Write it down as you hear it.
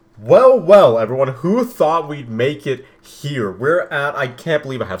Well, everyone, who thought we'd make it here? I can't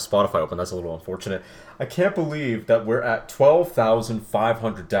believe I have Spotify open, that's a little unfortunate. I can't believe that we're at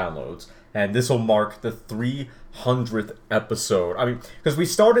 12,500 downloads, and this will mark the 300th episode. I mean, because we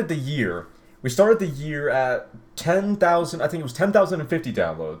started the year at 10,000, I think it was 10,050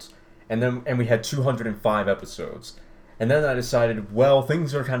 downloads, and we had 205 episodes. And then I decided, well,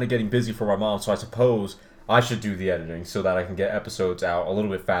 things are kind of getting busy for my mom, so I suppose I should do the editing so that I can get episodes out a little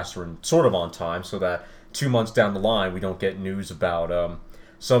bit faster and sort of on time, so that 2 months down the line we don't get news about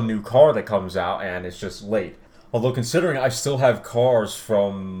some new car that comes out and it's just late. Although considering I still have cars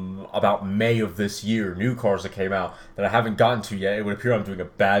from about May of this year, new cars that came out that I haven't gotten to yet, it would appear I'm doing a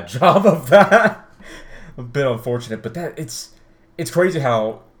bad job of that. A bit unfortunate, but it's crazy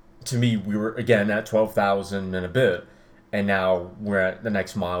how, to me, we were again at 12,000 and a bit, and now we're at the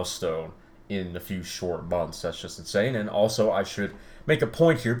next milestone in a few short months. That's just insane. And also, I should make a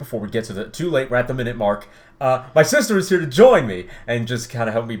point here before we get to the too late. We're at the minute mark. My sister is here to join me and just kind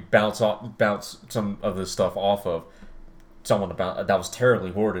of help me bounce some of this stuff off of someone that was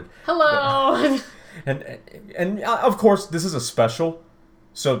terribly hoarded. Hello. And of course, this is a special.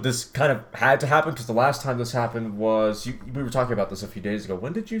 So this kind of had to happen because the last time this happened was we were talking about this a few days ago.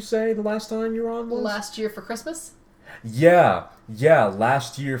 When did you say the last time you were on was? Last year for Christmas? Yeah,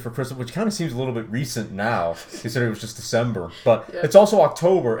 last year for Christmas, which kind of seems a little bit recent now, considering it was just December. But It's also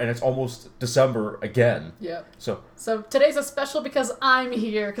October, and it's almost December again. Yeah. So today's a special because I'm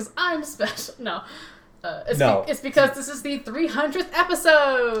here, because I'm special. No. It's because this is the 300th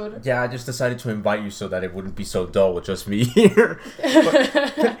episode. Yeah, I just decided to invite you so that it wouldn't be so dull with just me here.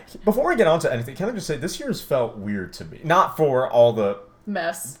 But before we get on to anything, can I just say, this year's felt weird to me. Not for all the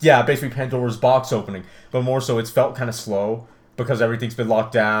mess. Yeah, basically Pandora's box opening, but more so it's felt kind of slow because everything's been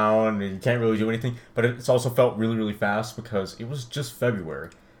locked down and you can't really do anything. But it's also felt really, really fast because it was just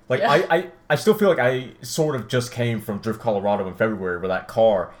February. Like I still feel like I sort of just came from Drift, Colorado in February, where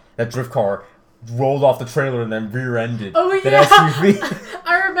that drift car rolled off the trailer and then rear-ended that SUV.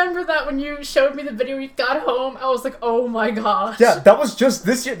 I remember that when you showed me the video when you got home, I was like, oh my gosh. Yeah, that was just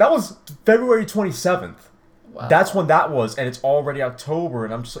this year. That was February 27th. Wow. That's when that was, and it's already October,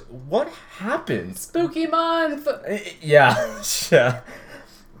 and I'm just like, what happened? Spooky month! Yeah.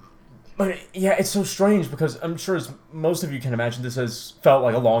 But, yeah, it's so strange, because I'm sure, as most of you can imagine, this has felt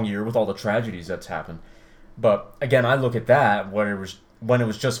like a long year with all the tragedies that's happened. But, again, I look at that when it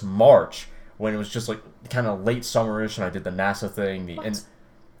was just March, when it was just, like, kind of late summerish, and I did the NASA thing.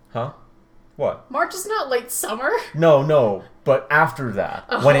 Huh? What? March is not late summer. No, but after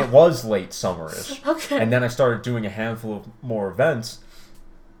that, when it was late summerish, okay, and then I started doing a handful of more events.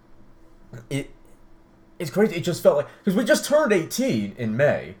 It's crazy. It just felt like, because we just turned 18 in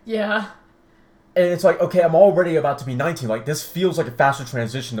May. Yeah. And it's like, okay, I'm already about to be 19. Like, this feels like a faster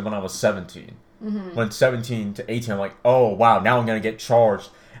transition than when I was 17. Mm-hmm. When 17 to 18, I'm like, oh wow, now I'm gonna get charged.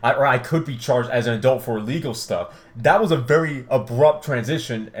 Or I could be charged as an adult for illegal stuff. That was a very abrupt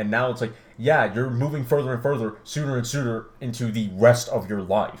transition, and now it's like, yeah, you're moving further and further, sooner and sooner into the rest of your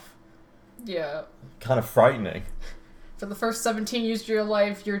life. Yeah. Kind of frightening. For the first 17 years of your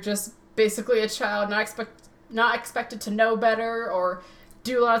life, you're just basically a child, not expected to know better or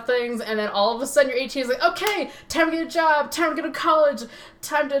do a lot of things, and then all of a sudden you're 18, it's like, okay, time to get a job, time to go to college,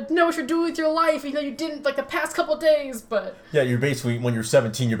 time to know what you're doing with your life, even though you didn't, like, the past couple days, but... Yeah, you're basically, when you're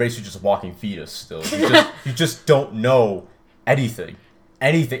 17, you're basically just a walking fetus still. You just don't know anything.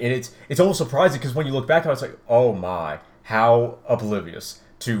 And it's almost surprising, because when you look back, I was like, oh my, how oblivious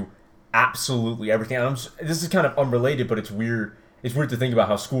to absolutely everything. And this is kind of unrelated, but it's weird. It's weird to think about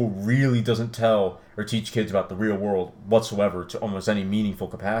how school really doesn't tell or teach kids about the real world whatsoever to almost any meaningful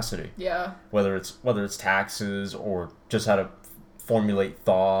capacity. Yeah. Whether it's taxes or just how to formulate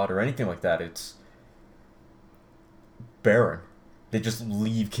thought or anything like that, it's barren. They just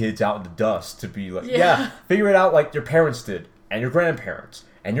leave kids out in the dust to be like, yeah, figure it out like your parents did, and your grandparents,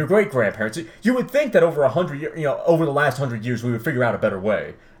 and your great-grandparents. You would think that over over the last 100 years, we would figure out a better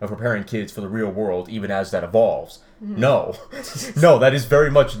way of preparing kids for the real world, even as that evolves. No, that is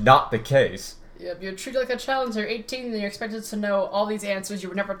very much not the case. Yep, you're treated like a child until you're 18, and you're expected to know all these answers you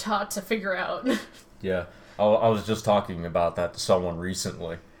were never taught to figure out. Yeah, I was just talking about that to someone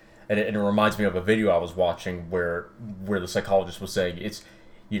recently, and it reminds me of a video I was watching where the psychologist was saying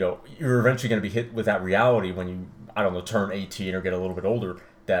you're eventually going to be hit with that reality when you, I don't know, turn 18 or get a little bit older,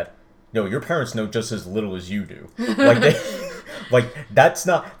 that your parents know just as little as you do. They're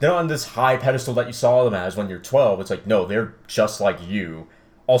not on this high pedestal that you saw them as when you're 12. It's like, no, they're just like you,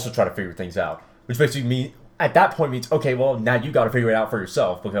 also try to figure things out. Which basically at that point means, okay, well, now you got to figure it out for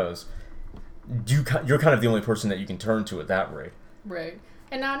yourself, because you're kind of the only person that you can turn to at that rate. Right.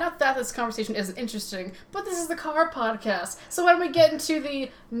 And now, not that this conversation isn't interesting, but this is the car podcast. So why don't we get into the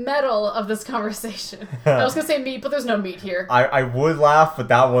metal of this conversation? I was going to say meat, but there's no meat here. I would laugh, but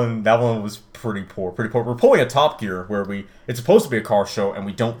that one was pretty poor. We're pulling a Top Gear where it's supposed to be a car show, and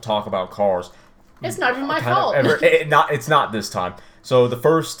we don't talk about cars. It's not even my fault. It's not this time. So the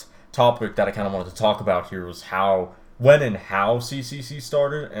first topic that I kind of wanted to talk about here was when and how CCC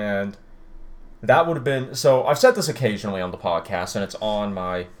started, and that would have been... So I've said this occasionally on the podcast, and it's on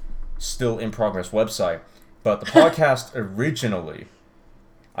my still in progress website, but the podcast originally,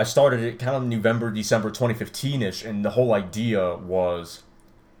 I started it kind of November, December 2015-ish, and the whole idea was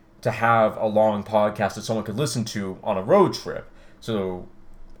to have a long podcast that someone could listen to on a road trip. So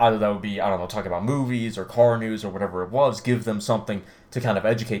either that would be, I don't know, talking about movies or car news or whatever it was, give them something to kind of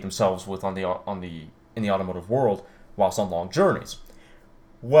educate themselves with in the automotive world whilst on long journeys.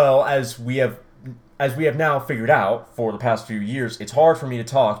 Well, as we have now figured out for the past few years, it's hard for me to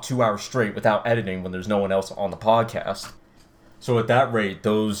talk 2 hours straight without editing when there's no one else on the podcast. So at that rate,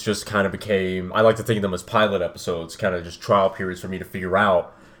 those just kind of became, I like to think of them as pilot episodes, kind of just trial periods for me to figure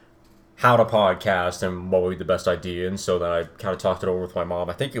out how to podcast and what would be the best idea. And so then I kind of talked it over with my mom.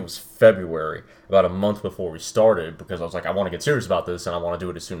 I think it was February, about a month before we started, because I was like, I want to get serious about this and I want to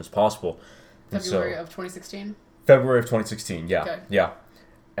do it as soon as possible. February of 2016? February of 2016, yeah. Okay. Yeah.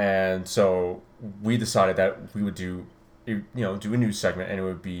 And so we decided that we would do a news segment, and it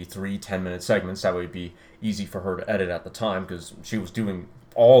would be 3 10-minute segments. That would be easy for her to edit at the time, because she was doing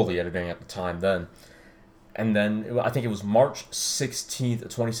all the editing at the time then. And then I think it was March 16th,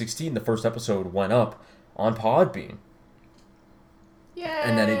 2016, the first episode went up on Podbean. Yay!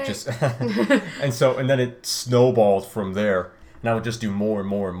 And then it just and then it snowballed from there. And I would just do more and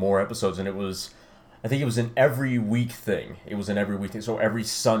more and more episodes, and I think it was an every week thing. So every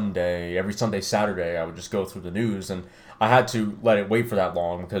Sunday, Saturday, I would just go through the news, and I had to let it wait for that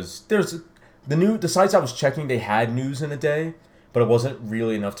long because the sites I was checking, they had news in a day, but it wasn't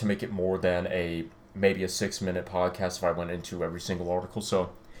really enough to make it more than maybe a 6-minute podcast if I went into every single article.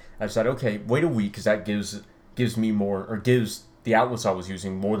 So I decided, okay, wait a week, because that gives me more, or gives the outlets I was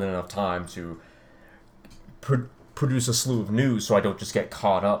using more than enough time to produce a slew of news, so I don't just get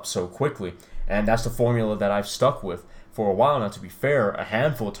caught up so quickly. And that's the formula that I've stuck with for a while now. To be fair, a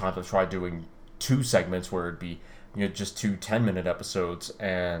handful of times I've tried doing 2 segments where it'd be just 2 10-minute episodes,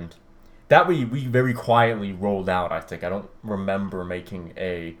 and that we very quietly rolled out. I think I don't remember making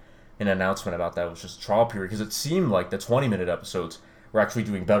an announcement about that. It was just a trial period, because it seemed like the 20-minute episodes were actually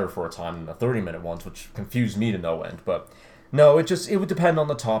doing better for a time than the 30-minute ones, which confused me to no end. But no, it would depend on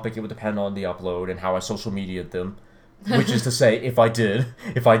the topic, it would depend on the upload and how I social media'd them, which is to say, if I did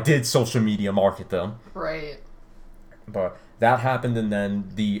social media market them. Right. But that happened, and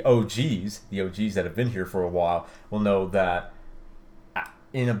then the OGs that have been here for a while will know that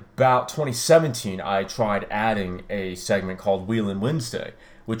in about 2017, I tried adding a segment called Wheelin' Wednesday,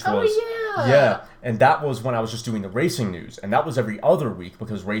 which was... Oh, yeah! Yeah, and that was when I was just doing the racing news, and that was every other week,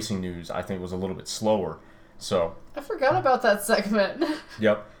 because racing news, I think, was a little bit slower, so... I forgot about that segment.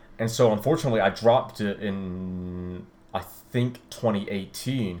 Yep, and so, unfortunately, I dropped it in, I think,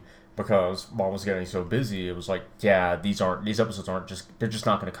 2018, because while I was getting so busy, it was like, yeah, these episodes they're just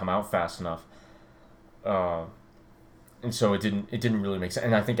not going to come out fast enough. And so it didn't really make sense.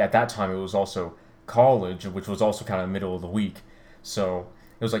 And I think at that time it was also college, which was also kind of middle of the week. So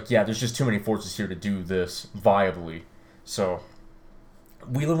it was like, yeah, there's just too many forces here to do this viably. So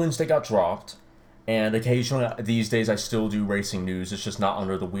Wheelin' Wednesday got dropped, and occasionally these days I still do racing news. It's just not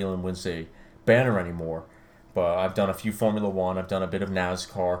under the Wheelin' Wednesday banner anymore. But I've done a few Formula One. I've done a bit of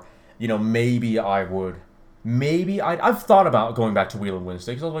NASCAR. I've thought about going back to Wheelin'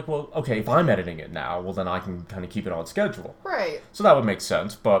 Wednesday, because I was like, well, okay, if I'm editing it now, well, then I can kind of keep it on schedule. Right. So that would make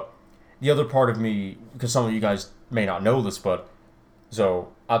sense. But the other part of me, because some of you guys may not know this, but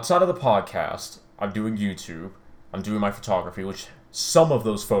so outside of the podcast, I'm doing YouTube, I'm doing my photography, which some of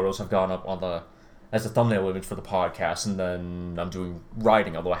those photos have gone up as a thumbnail image for the podcast, and then I'm doing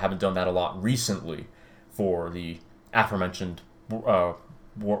writing, although I haven't done that a lot recently for the aforementioned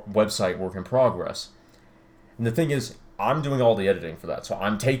website Work in Progress. And the thing is, I'm doing all the editing for that. So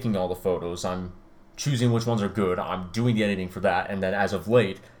I'm taking all the photos, I'm choosing which ones are good, I'm doing the editing for that, and then as of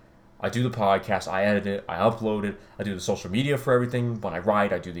late, I do the podcast, I edit it, I upload it, I do the social media for everything. When I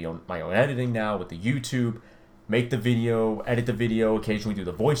write, I do my own editing now with the YouTube, make the video, edit the video, occasionally do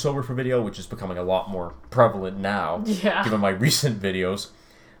the voiceover for video, which is becoming a lot more prevalent now, given my recent videos.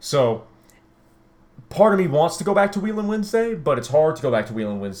 So part of me wants to go back to Wheelin' Wednesday, but it's hard to go back to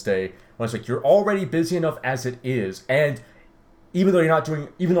Wheelin' Wednesday when it's like you're already busy enough as it is, and even though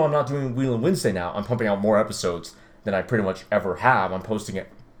I'm not doing Wheelin' Wednesday now, I'm pumping out more episodes than I pretty much ever have. I'm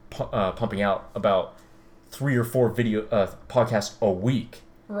pumping out about 3 or 4 video podcasts a week.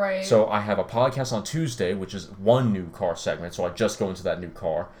 Right. So I have a podcast on Tuesday, which is one new car segment, so I just go into that new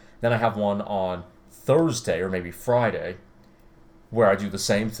car. Then I have one on Thursday or maybe Friday, where I do the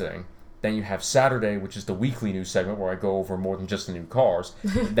same thing. Then you have Saturday, which is the weekly news segment, where I go over more than just the new cars.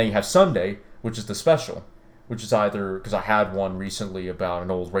 Then you have Sunday, which is the special, which is either, because I had one recently about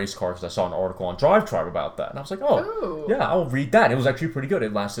an old race car, because I saw an article on Drive Tribe about that. And I was like, Ooh. yeah, I'll read that. It was actually pretty good.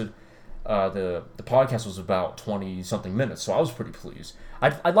 It lasted, the podcast was about 20-something minutes, so I was pretty pleased.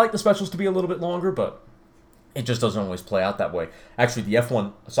 I'd like the specials to be a little bit longer, but it just doesn't always play out that way. Actually, the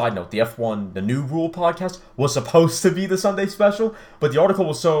F1, side note, the F1, the New Rule podcast was supposed to be the Sunday special, but the article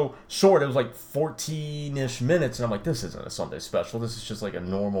was so short, it was like 14-ish minutes, and I'm like, this isn't a Sunday special, this is just like a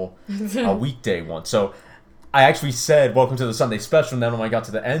normal weekday one. So I actually said, welcome to the Sunday special, and then when I got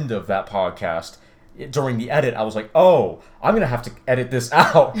to the end of that podcast, during the edit, I was like, oh, I'm going to have to edit this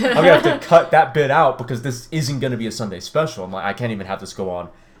out. I'm going to have to cut that bit out, because this isn't going to be a Sunday special. I'm like, I can't even have this go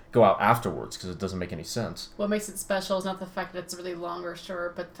out afterwards, because it doesn't make any sense. What makes it special is not the fact that it's really long or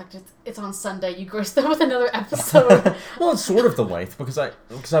short, but the fact that it's on Sunday. You graced them with another episode. Well, it's sort of the length, because I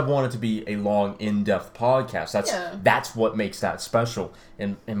want it to be a long, in-depth podcast. That's what makes that special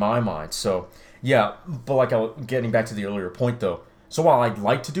in my mind. So, yeah, but like getting back to the earlier point, though, so while I'd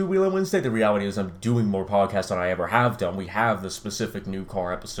like to do Wheel and Wednesday, the reality is I'm doing more podcasts than I ever have done. We have the specific new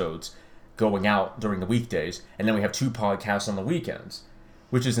car episodes going out during the weekdays, and then we have 2 podcasts on the weekends,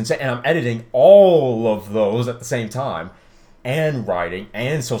 which is insane. And I'm editing all of those at the same time, and writing,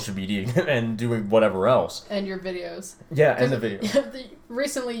 and social media, and doing whatever else. And your videos. Yeah, and the video.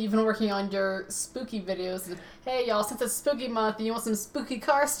 Recently, you've been working on your spooky videos. Hey, y'all, since it's spooky month and you want some spooky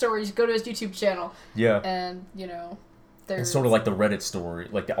car stories, go to his YouTube channel. Yeah. And, it's sort of like the Reddit story,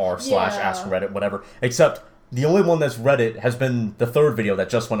 like the r/ask Reddit, whatever. Except the only one that's Reddit has been the 3rd video that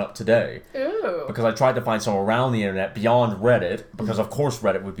just went up today. Ooh. Because I tried to find some around the internet beyond Reddit, because of course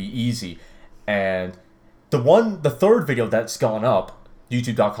Reddit would be easy. And the 3rd video that's gone up,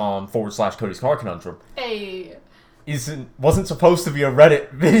 youtube.com/Cody's Car Conundrum, Hey. wasn't supposed to be a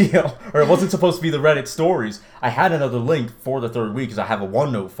Reddit video, or it wasn't supposed to be the Reddit stories. I had another link for the 3rd week, because I have a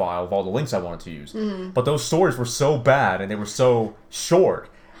OneNote file of all the links I wanted to use. Mm-hmm. But those stories were so bad, and they were so short,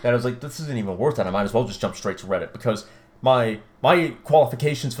 that I was like, this isn't even worth it. I might as well just jump straight to Reddit, because my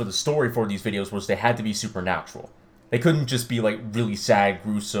qualifications for the story for these videos was they had to be supernatural. They couldn't just be like really sad,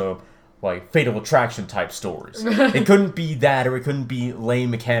 gruesome, like Fatal Attraction type stories. It couldn't be that, or it couldn't be lame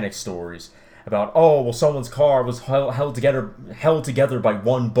mechanic stories about, oh, well, someone's car was held together by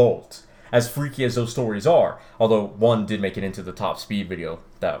one bolt. As freaky as those stories are, although one did make it into the top speed video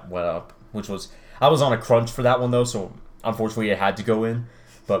that went up, which was, I was on a crunch for that one though, so unfortunately it had to go in.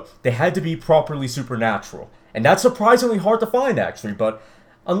 But they had to be properly supernatural, and that's surprisingly hard to find actually. But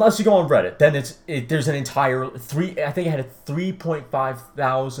unless you go on Reddit, then there's an entire I think it had 3.5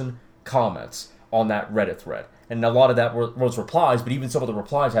 thousand comments on that Reddit thread, and a lot of that was replies. But even some of the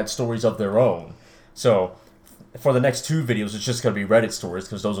replies had stories of their own. So for the next 2 videos, it's just going to be Reddit stories,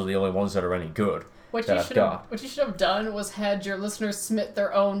 because those are the only ones that are any good. What you should have done was had your listeners submit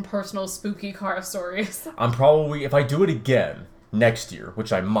their own personal spooky car stories. I'm probably, if I do it again next year,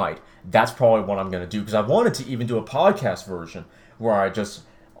 which I might, that's probably what I'm going to do, because I wanted to even do a podcast version where I just,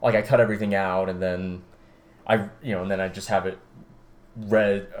 like, I cut everything out, and then I just have it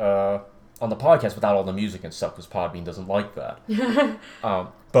read on the podcast without all the music and stuff, because Podbean doesn't like that.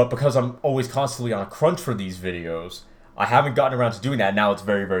 But because I'm always constantly on a crunch for these videos, I haven't gotten around to doing that. Now it's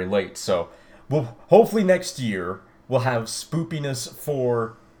very, very late. So hopefully next year we'll have spoopiness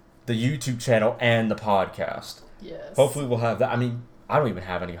for the YouTube channel and the podcast. Yes. Hopefully we'll have that. I mean, I don't even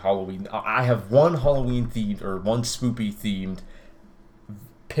have any Halloween. I have one Halloween themed, or one spoopy themed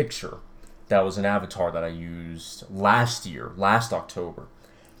picture that was an avatar that I used last October,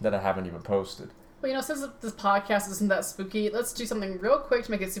 that I haven't even posted. Well, since this podcast isn't that spooky, let's do something real quick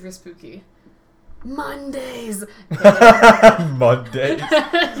to make it super spooky. Mondays! Mondays?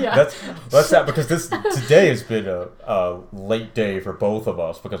 Yeah. That's that, because today has been a late day for both of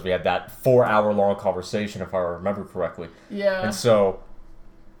us, because we had that 4-hour-long conversation, if I remember correctly. Yeah. And so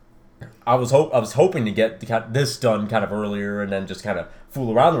I was hoping to get this done kind of earlier, and then just kind of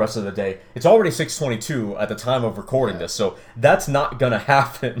fool around the rest of the day. It's already 6:22 at the time of recording this, so that's not gonna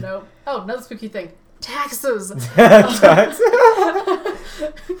happen. Nope. Oh, another spooky thing. Taxes! Just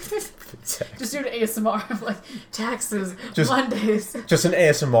do an ASMR of, like, taxes, Mondays. Just an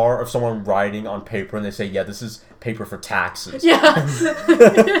ASMR of someone writing on paper, and they say, yeah, this is paper for taxes. Yeah.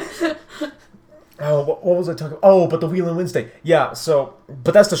 Oh, what was I talking about? Oh, but the Wheelin' Wednesday. Yeah, so,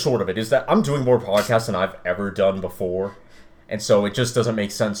 but that's the short of it, is that I'm doing more podcasts than I've ever done before. And so it just doesn't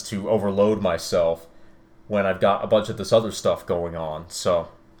make sense to overload myself when I've got a bunch of this other stuff going on. So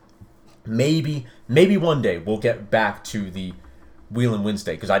maybe one day we'll get back to the Wheelin'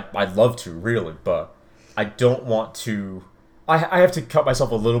 Wednesday, because I'd love to, really, but I don't want to... I have to cut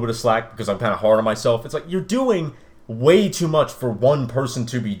myself a little bit of slack because I'm kind of hard on myself. It's like, you're doing way too much for one person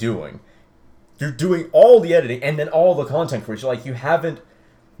to be doing. You're doing all the editing and then all the content creation. Like, you haven't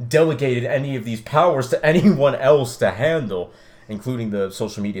delegated any of these powers to anyone else to handle, including the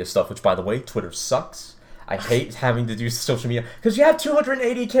social media stuff, which, by the way, Twitter sucks. I hate having to do social media because you have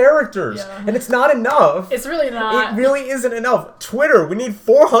 280 characters, and it's not enough. It's really not. It really isn't enough. Twitter, we need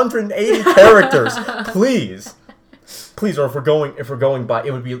 480 characters, please. Please, or if we're going by,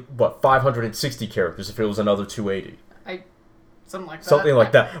 it would be, what, 560 characters if it was another 280. Something like that. Something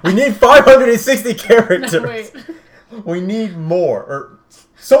like that. We need 560 characters. No, wait. We need more, or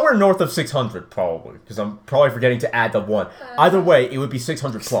somewhere north of 600, probably, because I'm probably forgetting to add the one. Either way, it would be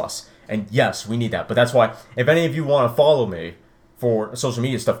 600 plus. And yes, we need that. But that's why, if any of you want to follow me for social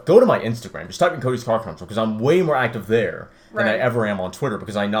media stuff, go to my Instagram. Just type in Cody's Car Control, because I'm way more active there than I ever am on Twitter,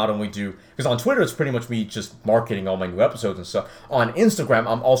 because I not only do... Because on Twitter, it's pretty much me just marketing all my new episodes and stuff. On Instagram,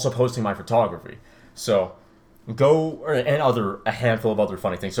 I'm also posting my photography. So, go... And a handful of other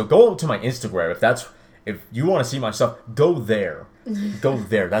funny things. So, go to my Instagram. If you want to see my stuff, go there. Go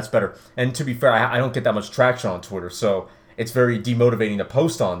there. That's better. And to be fair, I don't get that much traction on Twitter, so it's very demotivating to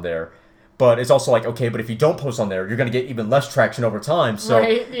post on there. But it's also like, okay, but if you don't post on there, you're going to get even less traction over time. So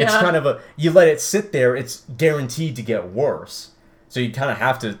it's kind of you let it sit there, it's guaranteed to get worse. So you kind of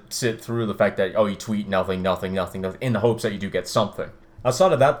have to sit through the fact that, you tweet nothing, in the hopes that you do get something.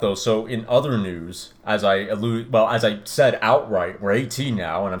 Outside of that, though, so in other news, as I said outright, we're 18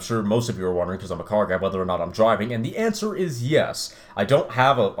 now, and I'm sure most of you are wondering, because I'm a car guy, whether or not I'm driving, and the answer is yes. I don't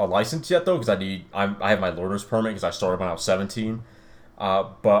have a license yet, though, because I have my learner's permit, because I started when I was 17.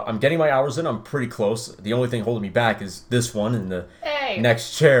 But I'm getting my hours in. I'm pretty close. The only thing holding me back is this one in the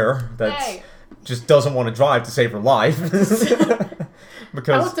next chair that just doesn't want to drive to save her life.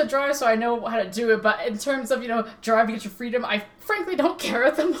 Because I love to drive, so I know how to do it. But in terms of driving at your freedom, I frankly don't care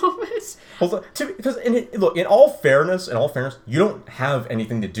at the moment. Well, because in all fairness, you don't have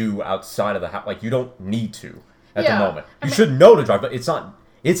anything to do outside of the house. Like, you don't need to at the moment. You should know to drive, but it's not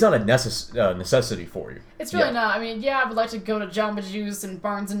a necessity for you. It's really not. I mean, I would like to go to Jamba Juice and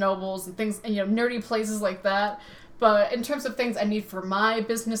Barnes & Nobles and things, and nerdy places like that. But in terms of things I need for my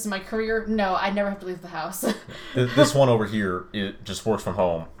business and my career, no, I never have to leave the house. This one over here, it just works from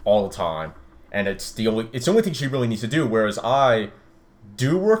home all the time. And it's the only thing she really needs to do, whereas I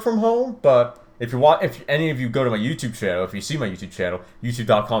do work from home, but if any of you go to my YouTube channel, if you see my YouTube channel,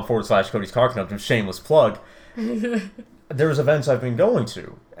 youtube.com/Cody's Car Conundrum, shameless plug, there's events I've been going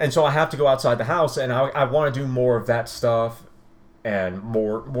to. And so I have to go outside the house, and I want to do more of that stuff and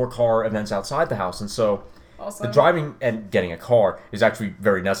more car events outside the house. And so the driving and getting a car is actually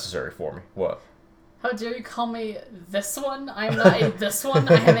very necessary for me. What? How dare you call me this one? I am not a this one.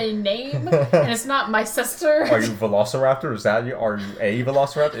 I have a name, and it's not my sister. Are you Velociraptor? Is that you? Are you a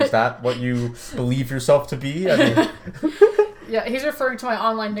Velociraptor? Is that what you believe yourself to be? I mean... Yeah, he's referring to my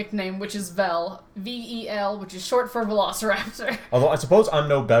online nickname, which is Vel, V-E-L, which is short for Velociraptor. Although I suppose I'm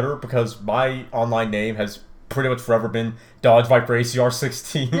no better, because my online name has pretty much forever been Dodge Viper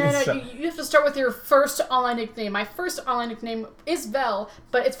ACR16. No, so. You have to start with your first online nickname. My first online nickname is Vel,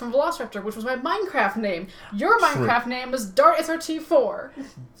 but it's from Velociraptor, which was my Minecraft name. Your Minecraft name is Dart SRT4.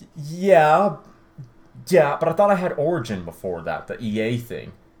 Yeah, but I thought I had Origin before that, the EA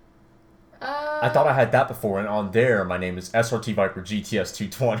thing. I thought I had that before, and on there, my name is SRT Viper GTS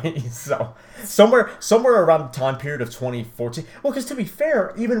 220. So somewhere around the time period of 2014. Well, because to be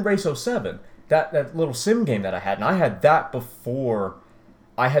fair, even Race 07, that little sim game that I had, and I had that before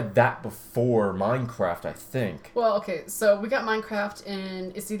Minecraft, I think. Well, okay, so we got Minecraft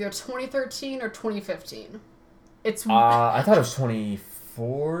in, it's either 2013 or 2015. I thought it was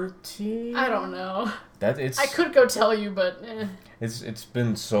 2014. I don't know. I could go tell you, but It's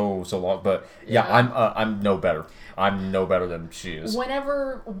been so long, but yeah, I'm no better. I'm no better than she is.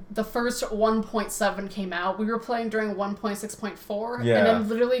 Whenever the first 1.7 came out, we were playing during 1.6.4, yeah. And then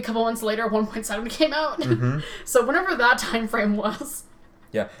literally a couple months later, 1.7 came out. Mm-hmm. So whenever that time frame was.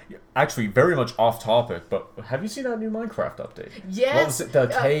 Yeah, actually, very much off topic, but have you seen that new Minecraft update? Yes. What was it? The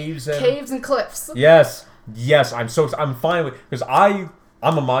caves and cliffs. Yes. I'm fine with, because I'm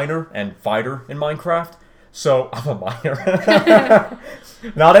a miner and fighter in Minecraft. So, I'm a miner.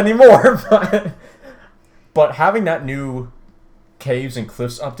 Not anymore, but having that new caves and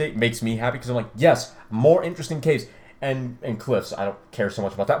cliffs update makes me happy because I'm like, yes, more interesting caves and cliffs. I don't care so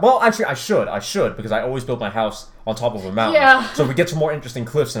much about that. Well, actually, I should because I always build my house on top of a mountain. Yeah. So if we get some more interesting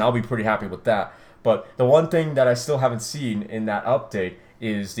cliffs, and I'll be pretty happy with that. But the one thing that I still haven't seen in that update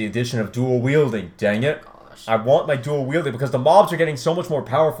is the addition of dual wielding. Dang it. I want my dual wielding because the mobs are getting so much more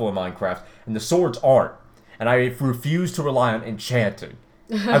powerful in Minecraft, and the swords aren't. And I refuse to rely on enchanting.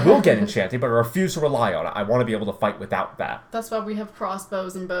 I will get enchanting, but I refuse to rely on it. I want to be able to fight without that. That's why we have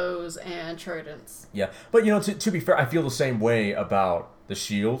crossbows and bows and tridents. Yeah, but to be fair, I feel the same way about the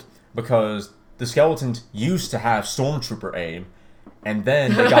shield because the skeletons used to have stormtrooper aim, and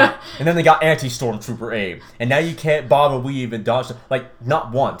then they got anti-stormtrooper aim, and now you can't bob and weave and dodge. Like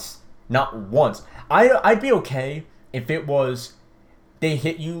not once. I'd be okay if it was they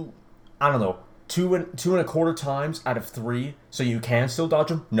hit you. I don't know. 2.25 times out of 3, so you can still dodge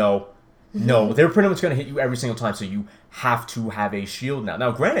them? No. They're pretty much going to hit you every single time, so you have to have a shield now.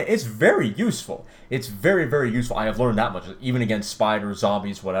 Now, granted, it's very useful. It's very, very useful. I have learned that much, even against spiders,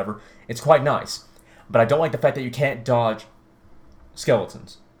 zombies, whatever. It's quite nice. But I don't like the fact that you can't dodge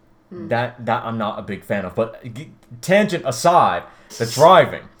skeletons. That I'm not a big fan of. But tangent aside, the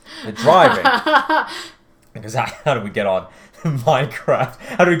driving. Because how do we get on Minecraft?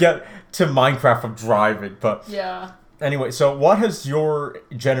 How do we get to Minecraft from driving? But yeah. Anyway, so what has your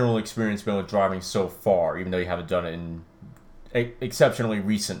general experience been with driving so far, even though you haven't done it in exceptionally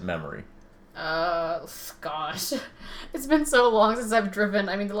recent memory? Gosh. It's been so long since I've driven.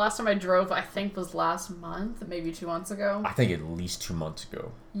 I mean, the last time I drove, I think, was last month, maybe 2 months ago. I think at least 2 months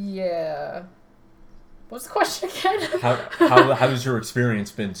ago. Yeah. What's the question again? How has your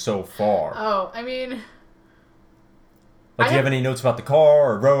experience been so far? Oh, I mean... Like, do you have any notes about the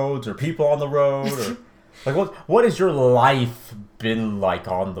car, or roads, or people on the road, or... Like, what has your life been like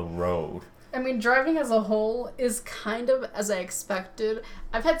on the road? I mean, driving as a whole is kind of as I expected.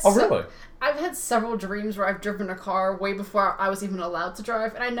 Really? I've had several dreams where I've driven a car way before I was even allowed to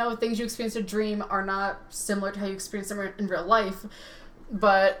drive, and I know things you experience in a dream are not similar to how you experience them in real life,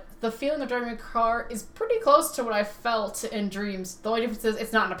 but the feeling of driving a car is pretty close to what I felt in dreams. The only difference is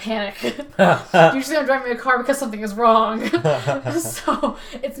it's not in a panic. Usually I'm driving a car because something is wrong. So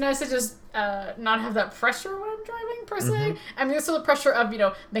it's nice to just not have that pressure when I'm driving, per se. Mm-hmm. I mean, there's still the pressure of,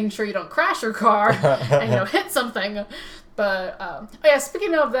 making sure you don't crash your car and, hit something. But,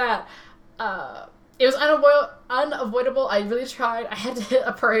 speaking of that, it was unavoidable. I really tried. I had to hit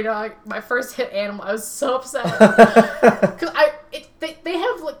a prairie dog. My first hit animal. I was so upset. Because they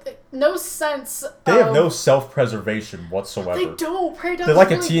have, no sense. They have no self-preservation whatsoever. They don't. Prairie dogs They're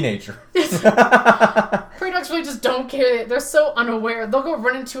like really, a teenager. Prairie dogs really just don't care. They're so unaware. They'll go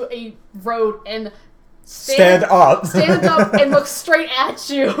run into a road and stand up and look straight at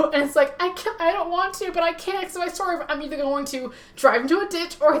you, and it's like, I don't want to, but I can't, because my story, I'm either going to drive into a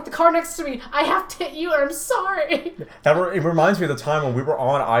ditch or hit the car next to me. I have to hit you, and I'm sorry. It reminds me of the time when we were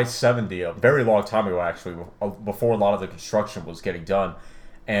on I-70, a very long time ago, actually, before a lot of the construction was getting done,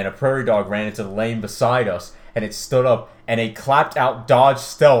 and a prairie dog ran into the lane beside us, and it stood up, and a clapped out Dodge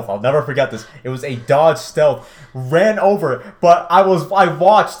Stealth, I'll never forget this, it was a Dodge Stealth, ran over it, but I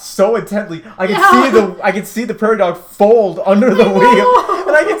watched so intently, I could see the prairie dog fold under the wheel,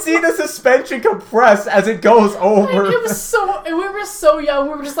 and I could see the suspension compress as it goes over. It was so, and we were so young,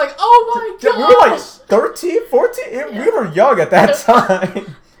 we were just like, oh my gosh! We were like 13, 14, we were young at that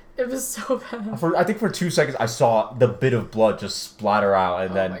time. It was so bad. I think for 2 seconds I saw the bit of blood just splatter out,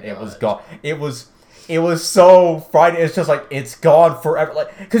 and then it was gone. It was so frightening. It's just like, it's gone forever.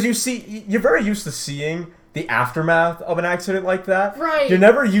 Like, because you're very used to seeing the aftermath of an accident like that. Right. You're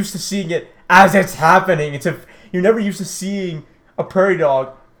never used to seeing it as it's happening. You're never used to seeing a prairie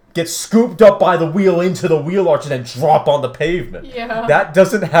dog get scooped up by the wheel into the wheel arch and then drop on the pavement. Yeah. That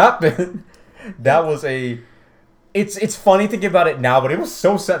doesn't happen. That was It's funny thinking about it now, but it was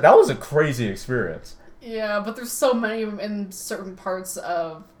so sad. That was a crazy experience. Yeah, but there's so many of them in certain parts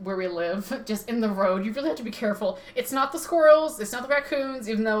of where we live, just in the road. You really have to be careful. It's not the squirrels, it's not the raccoons,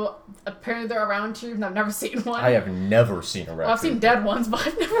 even though apparently they're around here, and I've never seen one. I have never seen a raccoon. Well, I've seen dead ones, but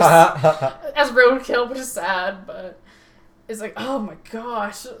I've never seen as roadkill, which is sad, but it's like, oh my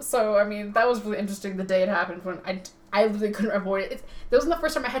gosh. So, I mean, that was really interesting the day it happened, when I literally couldn't avoid it. That wasn't the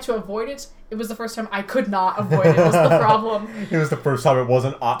first time I had to avoid it. It was the first time I could not avoid it. It was the problem. It was the first time it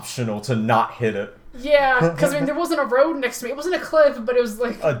wasn't optional to not hit it. Yeah, because, I mean, there wasn't a road next to me. It wasn't a cliff, but it was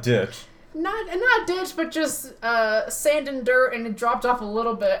like... a ditch. Not a ditch, but just sand and dirt, and it dropped off a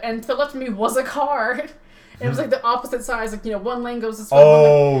little bit. And to the left of me was a car. And it was like the opposite sides. Like, one lane goes this way.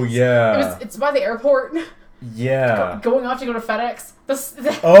 Oh, yeah. It's by the airport. Yeah. Going off to go to FedEx.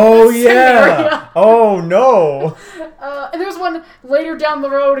 Oh, this yeah. area. Oh, no. And there's one later down the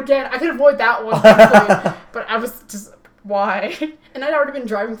road again. I could avoid that one quickly, but I was just, why? And I'd already been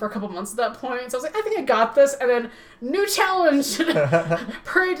driving for a couple months at that point, so I was like, I think I got this. And then new challenge,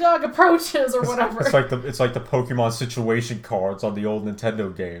 prairie dog approaches or whatever. It's like the Pokemon situation cards on the old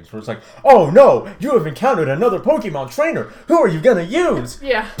Nintendo games, where it's like, oh no, you have encountered another Pokemon trainer. Who are you gonna use?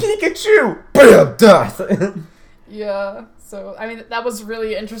 Yeah. Pikachu. Bam, death. Yeah. So I mean, that was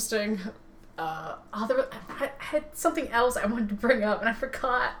really interesting. I had something else I wanted to bring up, and I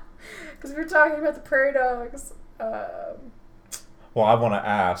forgot because we were talking about the prairie dogs. Well, I want to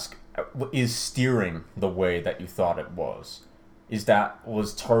ask, is steering the way that you thought it was?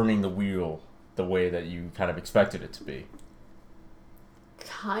 Was turning the wheel the way that you kind of expected it to be?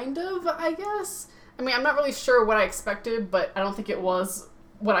 Kind of, I guess. I mean, I'm not really sure what I expected, but I don't think it was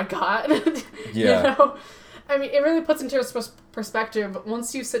what I got. Yeah. You know? I mean, it really puts into perspective,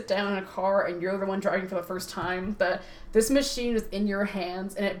 once you sit down in a car and you're the one driving for the first time, that this machine is in your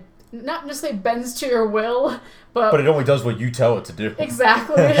hands, and it not necessarily bends to your will, but it only does what you tell it to do.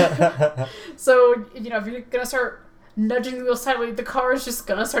 Exactly. So, if you're gonna start nudging the wheel sideways, the car is just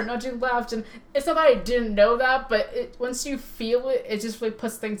gonna start nudging left, and it's not that I didn't know that, but once you feel it, it just really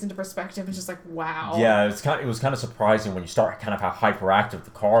puts things into perspective. It's just like, wow. Yeah, it was kind of surprising when you start kind of how hyperactive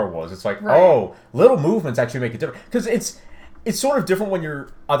the car was. It's like, Right. Oh, little movements actually make a difference, because it's sort of different when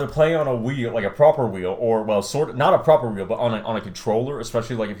you're either playing on a wheel, like a proper wheel, or, well, sort of, not a proper wheel, but on a controller,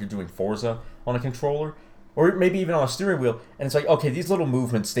 especially like if you're doing Forza on a controller, or maybe even on a steering wheel, and it's like, okay, these little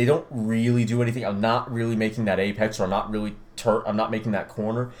movements, they don't really do anything. I'm not really making that apex, or I'm not making that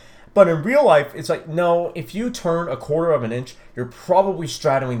corner. But in real life, it's like, no, if you turn a quarter of an inch, you're probably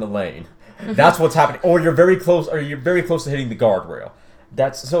straddling the lane. That's what's happening. Or you're very close to hitting the guardrail.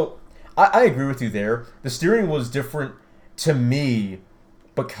 I agree with you there. The steering was different to me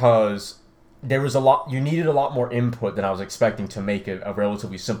because you needed a lot more input than I was expecting to make a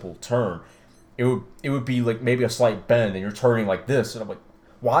relatively simple turn. It would be like maybe a slight bend, and you're turning like this, and I'm like,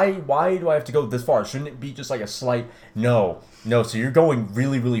 why do I have to go this far? Shouldn't it be just like a slight? No. So you're going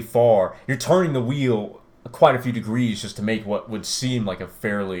really, really far. You're turning the wheel quite a few degrees just to make what would seem like a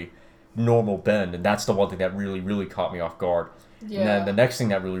fairly normal bend, and that's the one thing that really, really caught me off guard. Yeah. And then the next thing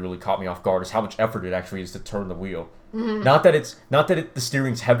that really, really caught me off guard is how much effort it actually is to turn the wheel. Mm-hmm. Not that the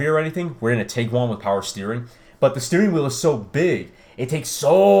steering's heavy or anything. We're in a Tiguan with power steering, but the steering wheel is so big. It takes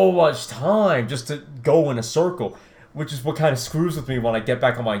so much time just to go in a circle, which is what kind of screws with me when I get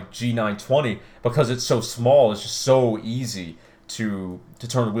back on my G920, because it's so small. It's just so easy to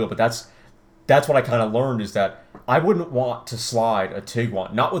turn the wheel. But that's what I kind of learned, is that I wouldn't want to slide a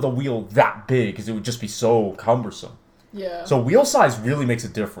Tiguan, not with a wheel that big, because it would just be so cumbersome. Yeah. So wheel size really makes a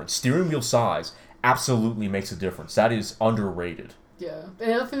difference. Steering wheel size absolutely makes a difference. That is underrated. Yeah. And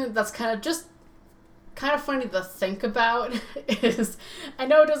the other thing that's kind of funny to think about is, I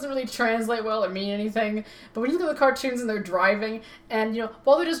know it doesn't really translate well or mean anything, but when you look at the cartoons and they're driving, and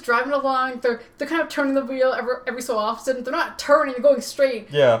while they're just driving along, they're kind of turning the wheel every so often. They're not turning, they're going straight.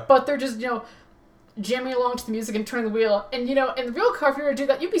 Yeah. But they're just jamming along to the music and turning the wheel. And in the real car, if you were to do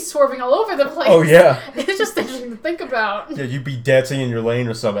that, you'd be swerving all over the place. Oh yeah. It's just interesting to think about. Yeah, you'd be dancing in your lane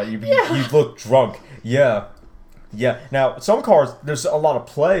or something. You'd look drunk. Yeah. Yeah. Now, some cars, there's a lot of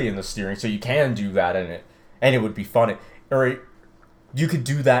play in the steering, so you can do that in it, and it would be fun. Or you could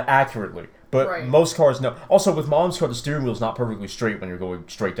do that accurately. But Right. most cars, no. Also, with Mom's car, the steering wheel's not perfectly straight when you're going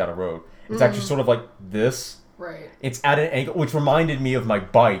straight down a road. It's actually sort of like this. Right. It's at an angle, which reminded me of my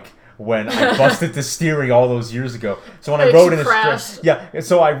bike when I busted the steering all those years ago. So when I rode in a straight,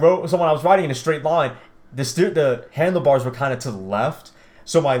 so when I was riding in a straight line, the handlebars were kind of to the left.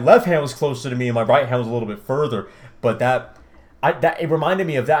 So my left hand was closer to me, and my right hand was a little bit further. But it reminded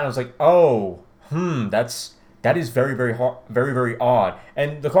me of that, and I was like, oh, that is very, very hard, very, very odd.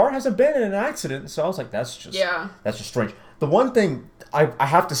 And the car hasn't been in an accident, so I was like, that's just strange. The one thing I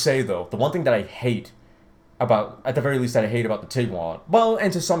have to say though, the one thing that I hate about, at the very least, that I hate about the Tiguan, well,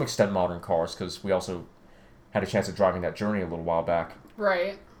 and to some extent modern cars, because we also had a chance of driving that Journey a little while back.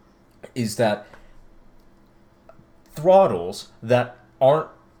 Right. Is that throttles that aren't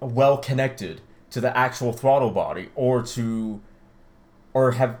well connected to the actual throttle body, or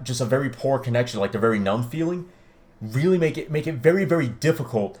have just a very poor connection, like they're very numb feeling, really make it very, very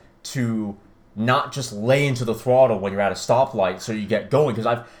difficult to not just lay into the throttle when you're at a stoplight so you get going.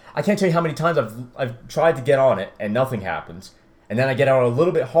 Because I can't tell you how many times I've tried to get on it and nothing happens, and then I get on a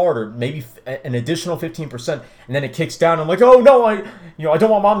little bit harder, maybe an additional 15%, and then it kicks down. And I'm like, oh no, I don't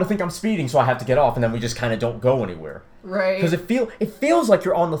want Mom to think I'm speeding, so I have to get off, and then we just kind of don't go anywhere. Right. Because it feels like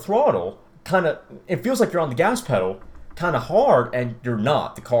you're on the throttle, it feels like you're on the gas pedal kind of hard, and you're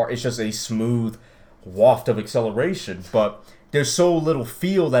not. The car is just a smooth waft of acceleration, but there's so little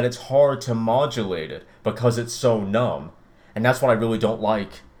feel that it's hard to modulate it because it's so numb. And that's what I really don't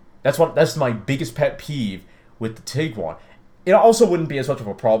like. That's my biggest pet peeve with the Tiguan. It also wouldn't be as much of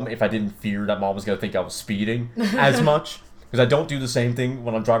a problem if I didn't fear that Mom was going to think I was speeding as much. Because I don't do the same thing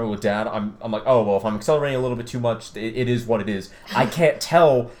when I'm driving with Dad. I'm like, oh, well, if I'm accelerating a little bit too much, it is what it is. I can't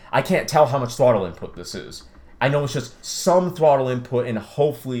tell how much throttle input this is. I know it's just some throttle input, and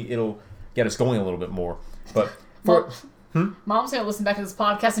hopefully it'll get us going a little bit more. But Mom's going to listen back to this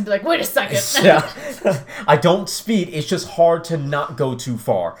podcast and be like, wait a second. Yeah. I don't speed. It's just hard to not go too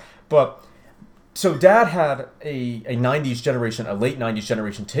far. But so Dad had a 90s generation, a late 90s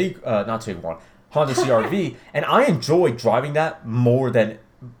generation not Tiguan, Honda CR-V, and I enjoyed driving that more than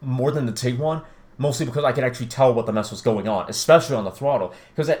the Tiguan, mostly because I could actually tell what the mess was going on, especially on the throttle.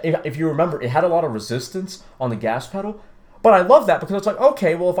 Because if you remember, it had a lot of resistance on the gas pedal, but I love that because it's like,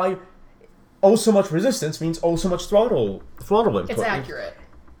 okay, well, if I owe so much resistance means owe so much throttle input. It's accurate.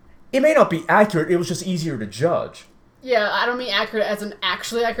 It may not be accurate, it was just easier to judge. Yeah, I don't mean accurate as in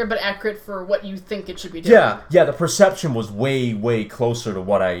actually accurate, but accurate for what you think it should be doing. Yeah, the perception was way, way closer to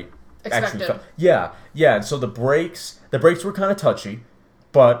what I actually felt. Yeah, and so the brakes were kind of touchy,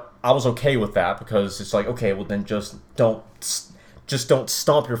 but I was okay with that because it's like, okay, well then just don't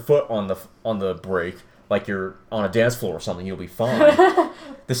stomp your foot on the brake like you're on a dance floor or something, you'll be fine.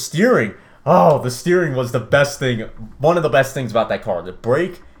 The steering was the best thing, one of the best things about that car.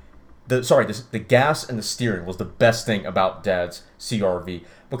 The gas and the steering was the best thing about Dad's CR-V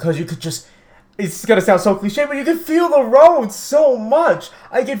because you could just, it's going to sound so cliche, but you could feel the road so much.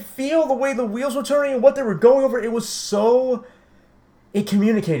 I could feel the way the wheels were turning and what they were going over. It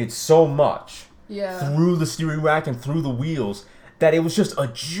communicated so much through the steering rack and through the wheels that it was just a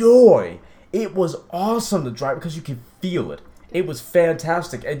joy. It was awesome to drive because you could feel it. It was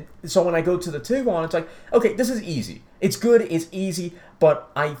fantastic. And so when I go to the Tiguan, it's like, okay, this is easy. It's good, it's easy,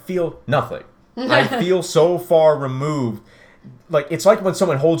 but I feel nothing. I feel so far removed. Like, it's like when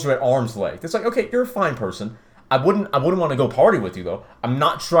someone holds you at arm's length. It's like, okay, you're a fine person. I wouldn't want to go party with you, though. I'm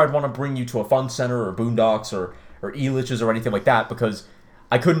not sure I'd want to bring you to a fun center or Boondocks or Elitch's or anything like that because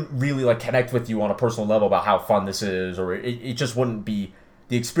I couldn't really, like, connect with you on a personal level about how fun this is, or it just wouldn't be,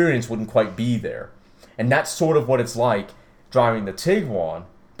 the experience wouldn't quite be there. And that's sort of what it's like driving the Tiguan,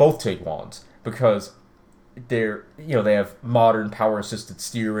 both Tiguans, because they have modern power assisted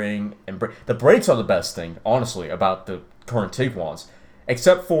steering and the brakes are the best thing, honestly, about the current Tiguans,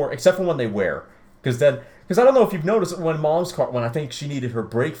 except for when they wear, because I don't know if you've noticed when Mom's car, when I think she needed her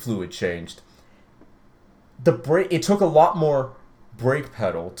brake fluid changed, it took a lot more brake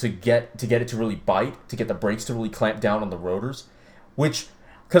pedal to get it to really bite, to get the brakes to really clamp down on the rotors, which,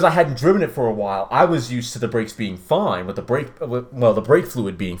 because I hadn't driven it for a while, I was used to the brakes being fine, with the brake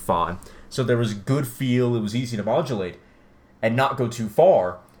fluid being fine. So there was a good feel, it was easy to modulate and not go too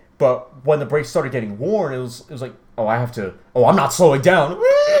far. But when the brakes started getting worn, it was like, I'm not slowing down.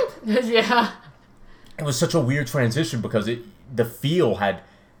 Yeah. It was such a weird transition because the feel had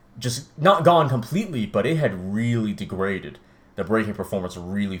just not gone completely, but it had really degraded. The braking performance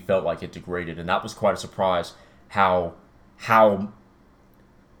really felt like it degraded, and that was quite a surprise how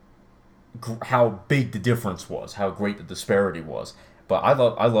big the difference was, how great the disparity was. But I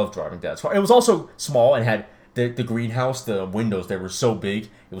love driving Dad's car. It was also small and had the greenhouse, the windows, they were so big.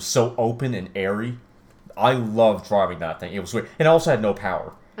 It was so open and airy. I loved driving that thing. It was weird. And it also had no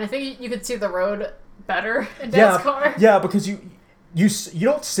power. I think you could see the road better in Dad's car. Yeah, because you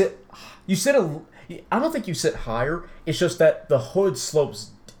don't sit... I don't think you sit higher. It's just that the hood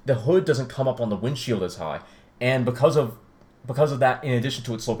slopes... The hood doesn't come up on the windshield as high. And because of that, in addition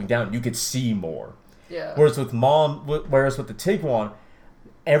to it sloping down, you could see more. Yeah. Whereas with the Tiguan,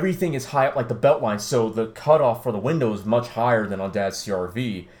 everything is high up like the belt line, so the cutoff for the window is much higher than on Dad's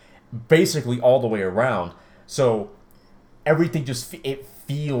CR-V, basically all the way around. So everything it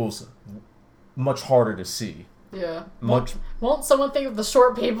feels much harder to see. Yeah. Won't someone think of the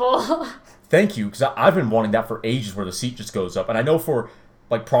short people? Thank you, because I've been wanting that for ages, where the seat just goes up, and I know for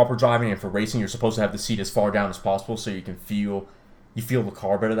like proper driving and for racing, you're supposed to have the seat as far down as possible so you can feel the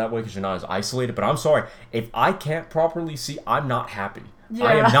car better that way because you're not as isolated. But I'm sorry, if I can't properly see, I'm not happy. Yeah.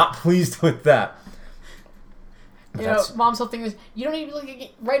 I am not pleased with that. Mom's whole thing is, you don't need to be looking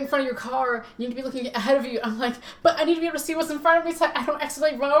right in front of your car. You need to be looking ahead of you. I'm like, but I need to be able to see what's in front of me so I don't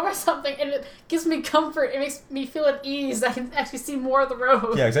accidentally run over something. And it gives me comfort. It makes me feel at ease. I can actually see more of the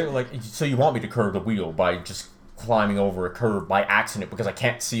road. Yeah, exactly. Like, so you want me to curve the wheel by just climbing over a curb by accident because I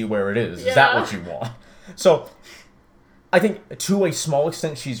can't see where it is. Yeah. Is that what you want? So I think to a small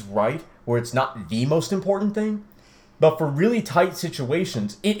extent she's right, where it's not the most important thing. But for really tight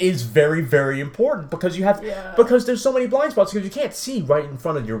situations, it is very, very important because because there's so many blind spots because you can't see right in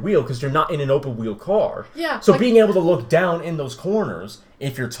front of your wheel because you're not in an open wheel car. Yeah. So being able to look down in those corners,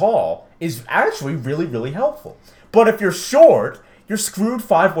 if you're tall, is actually really, really helpful. But if you're short, you're screwed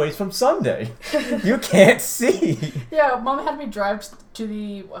 5 ways from Sunday. You can't see. Yeah, Mom had me drive to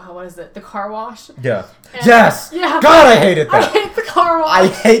the the car wash. Yeah. And Yes. Yeah. God, I hated that. I hate the car wash. I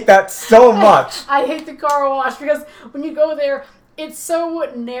hate that so much. I hate the car wash because when you go there, it's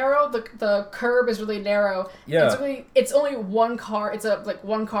so narrow. The curb is really narrow. Yeah. It's only one car. It's a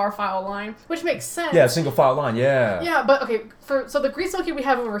one car file line, which makes sense. Yeah, single file line. Yeah. Yeah, but okay. So the Grease Monkey we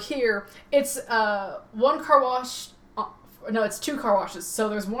have over here, it's one car wash. No, it's 2 car washes. So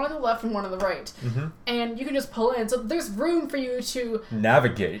there's one on the left and one on the right, and you can just pull in. So there's room for you to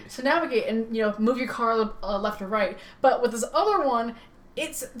navigate and move your car left or right. But with this other one,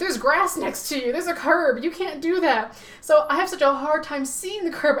 there's grass next to you. There's a curb. You can't do that. So I have such a hard time seeing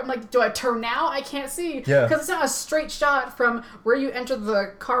the curb. I'm like, do I turn now? I can't see because it's not a straight shot from where you enter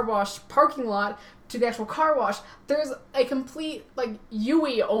the car wash parking lot to the actual car wash. There's a complete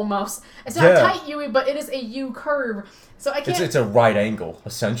U-ey almost. It's not a tight U-ey, but it is a U curve. So I can't. It's a right angle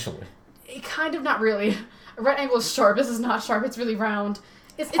essentially. Kind of, not really. A right angle is sharp. This is not sharp. It's really round.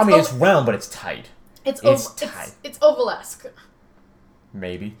 It's round, but it's tight. It's tight. It's ovalesque.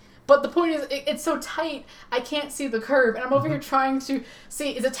 Maybe. But the point is, it's so tight, I can't see the curb. And I'm over here trying to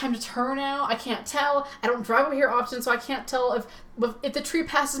see, is it time to turn now? I can't tell. I don't drive over here often, so I can't tell if the tree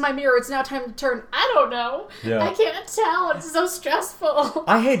passes my mirror, it's now time to turn. I don't know. Yeah. I can't tell. It's so stressful.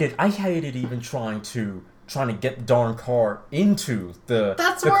 I hated even trying to get the darn car into the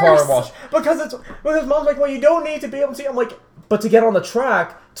car wash. Because Mom's like, well, you don't need to be able to see. I'm like, but to get on the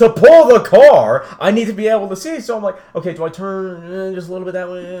track, to pull the car, I need to be able to see. So I'm like, okay, do I turn just a little bit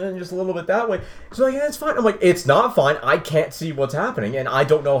that way, just a little bit that way? She's like, yeah, it's fine. I'm like, it's not fine. I can't see what's happening, and I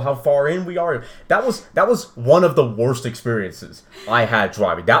don't know how far in we are. That was one of the worst experiences I had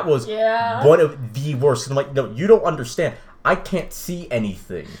driving. That was one of the worst. I'm like, no, you don't understand. I can't see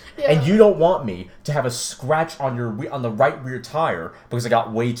anything, and you don't want me to have a scratch on the right rear tire because I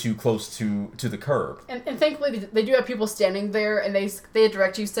got way too close to the curb. And thankfully, they do have people standing there, and they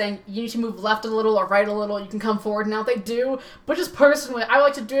direct you saying you need to move left a little or right a little. You can come forward now. They do, but just personally, I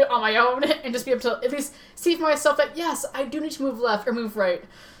like to do it on my own and just be able to at least see for myself that yes, I do need to move left or move right.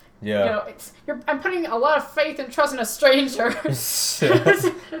 Yeah, I'm putting a lot of faith and trust in a stranger.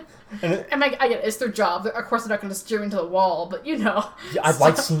 And I get it, it's their job. Of course, they're not going to steer me into the wall, but Yeah, I'd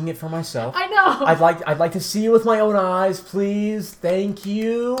like seeing it for myself. I know. I'd like to see it with my own eyes, please. Thank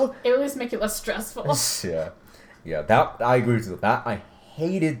you. It would at least make it less stressful. Yeah. That I agree with you. That I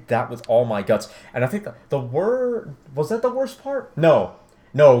hated that with all my guts. And I think was that the worst part? No,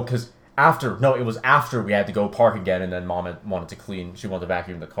 because it was after we had to go park again, and then Mom wanted to clean. She wanted to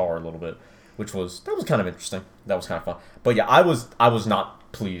vacuum the car a little bit, that was kind of interesting. That was kind of fun. But yeah, I was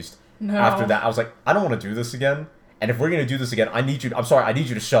not pleased. No. After that, I was like, I don't want to do this again. And if we're gonna do this again, I need you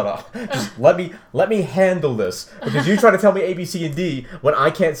to shut up. Just let me handle this. Because you try to tell me A, B, C, and D when I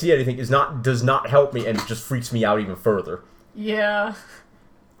can't see anything does not help me, and it just freaks me out even further. Yeah.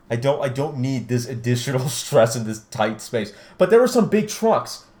 I don't need this additional stress in this tight space. But there were some big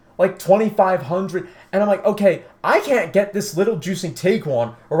trucks, like 2,500, and I'm like, okay, I can't get this little juicing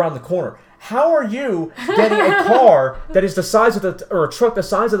Tiguan around the corner. How are you getting a car that is the size of or a truck the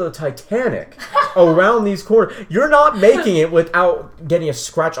size of the Titanic around these corners? You're not making it without getting a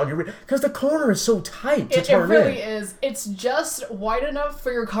scratch on your rear because the corner is so tight to turn in. It really is. It's just wide enough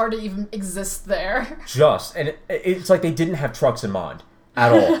for your car to even exist there. And it's like they didn't have trucks in mind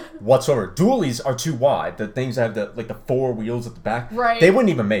at all whatsoever. Dualies are too wide. The things that have the 4 wheels at the back. Right. They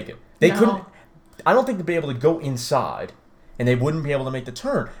wouldn't even make it. They couldn't. I don't think they'd be able to go inside. And they wouldn't be able to make the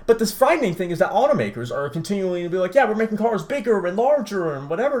turn. But this frightening thing is that automakers are continually to be like, yeah, we're making cars bigger and larger and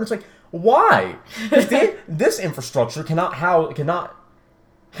whatever. And it's like, why? This infrastructure cannot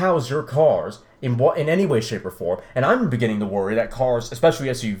house your cars in any way, shape, or form. And I'm beginning to worry that cars, especially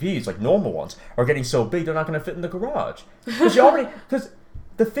SUVs, like normal ones, are getting so big they're not going to fit in the garage. Because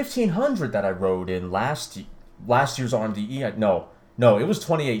the 1500 that I rode in last year's RMDE, no, it was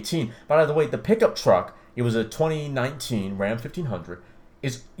 2018. By the way, the pickup truck. It was a 2019 Ram 1500.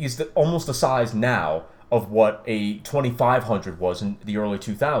 Is almost the size now of what a 2500 was in the early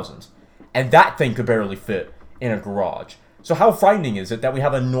 2000s. And that thing could barely fit in a garage. So how frightening is it that we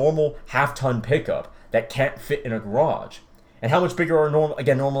have a normal half-ton pickup that can't fit in a garage? And how much bigger are normal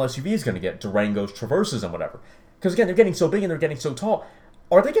SUVs going to get? Durangos, Traverses, and whatever. Because again, they're getting so big and they're getting so tall.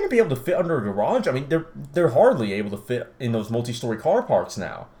 Are they going to be able to fit under a garage? I mean, they're hardly able to fit in those multi-story car parks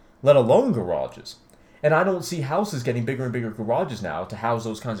now. let alone garages. And I don't see houses getting bigger and bigger garages now to house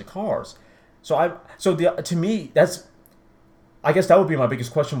those kinds of cars. To me, I guess that would be my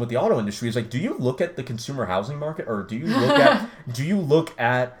biggest question with the auto industry is like, do you look at the consumer housing market, or do you look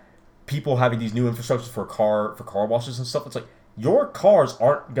at people having these new infrastructures for car washes and stuff? It's like, your cars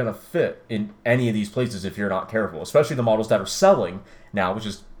aren't gonna fit in any of these places if you're not careful, especially the models that are selling now, which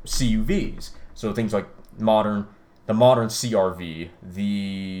is CUVs. So things like the modern CRV,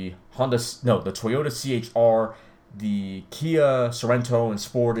 the Toyota CHR, the Kia Sorento and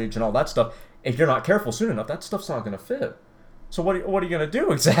Sportage and all that stuff. If you're not careful soon enough, that stuff's not gonna fit. So what are you gonna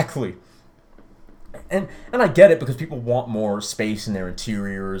do exactly? And I get it, because people want more space in their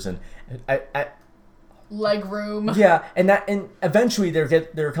interiors and leg room. Yeah, and eventually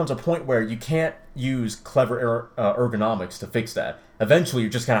there comes a point where you can't use clever ergonomics to fix that. Eventually,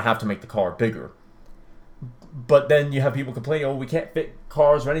 you're just gonna have to make the car bigger. But then you have people complaining, "Oh, we can't fit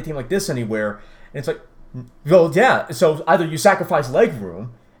cars or anything like this anywhere." And it's like, well, yeah. So either you sacrifice leg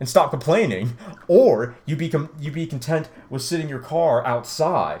room and stop complaining, or you be content with sitting your car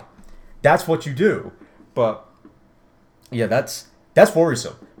outside. That's what you do. But yeah, that's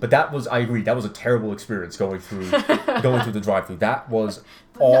worrisome. But I agree, that was a terrible experience going through the drive-thru. That was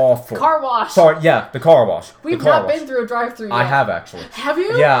awful. Car wash. Sorry, yeah, the car wash. We've not been through a drive-thru yet. I have, actually. Have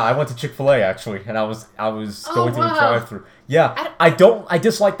you? Yeah, I went to Chick-fil-A actually, and I was going through the drive-thru. Yeah, I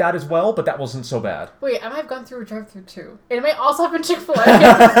dislike that as well, but that wasn't so bad. Wait, I might have gone through a drive-thru too. It may also have been Chick-fil-A.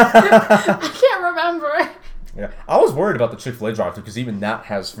 I can't remember. Yeah, I was worried about the Chick-fil-A drive-thru, because even that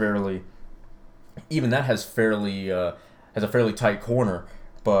has a fairly tight corner.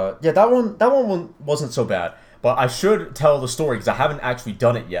 But yeah, that one wasn't so bad. But I should tell the story, because I haven't actually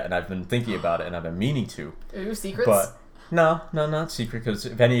done it yet, and I've been thinking about it, and I've been meaning to. Ooh, secrets? But no, not secret, because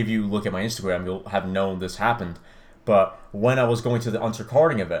if any of you look at my Instagram, you'll have known this happened. But when I was going to the Unser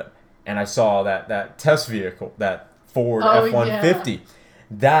karting event, and I saw that test vehicle, that Ford F-150,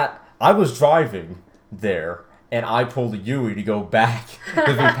 that I was driving there, and I pulled a Yui to go back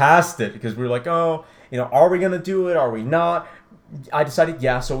because we passed it, because we were like, oh, are we going to do it? Are we not? I decided,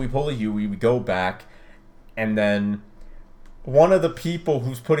 yeah, so we pull a Yui, we go back, and then one of the people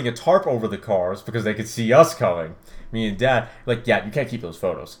who's putting a tarp over the cars, because they could see us coming, me and Dad, like, yeah, you can't keep those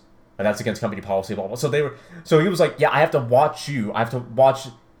photos. And that's against company policy, blah, blah. So he was like, yeah, I have to watch you. I have to watch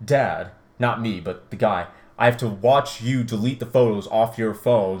Dad, not me, but the guy. I have to watch you delete the photos off your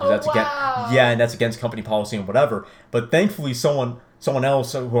phone. Wow. And that's against company policy and whatever. But thankfully, someone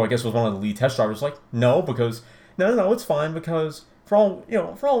else, who I guess was one of the lead test drivers, was like, no, because no, it's fine, because for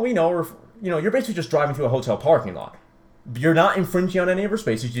all we know, you're basically just driving through a hotel parking lot. You're not infringing on any of our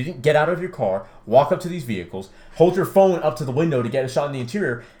spaces. You didn't get out of your car, walk up to these vehicles, hold your phone up to the window to get a shot in the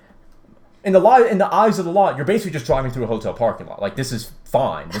interior. In the eyes of the law, you're basically just driving through a hotel parking lot. Like, this is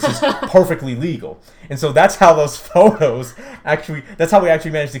fine. This is perfectly legal. And so that's how those photos that's how we actually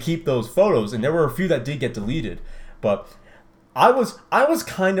managed to keep those photos. And there were a few that did get deleted. But I would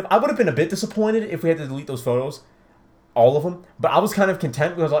have been a bit disappointed if we had to delete those photos, all of them. But I was kind of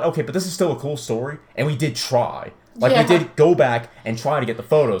content, because I was like, okay, but this is still a cool story. And we did try. We did go back and try to get the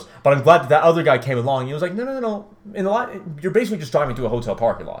photos. But I'm glad that other guy came along. And he was like, no. You're basically just driving through a hotel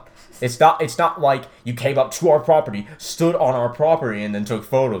parking lot. It's not like you came up to our property, stood on our property, and then took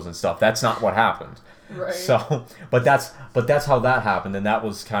photos and stuff. That's not what happened. Right. So, but that's how that happened. And that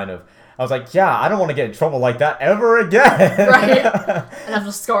was kind of, I was like, yeah, I don't want to get in trouble like that ever again. Right. And have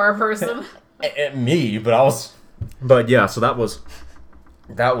to score a person. Me, but yeah, so that was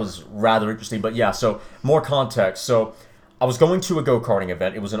rather interesting. But yeah, so more context. So I was going to a go-karting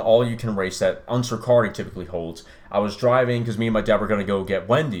event. It was an all-you-can-race that Unser Karting typically holds. I was driving because me and my dad were going to go get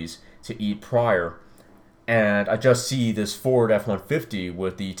Wendy's to eat prior. And I just see this Ford F-150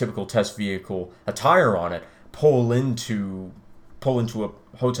 with the typical test vehicle attire on it pull into a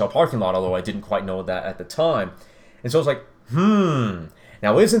hotel parking lot, although I didn't quite know that at the time. And so I was like,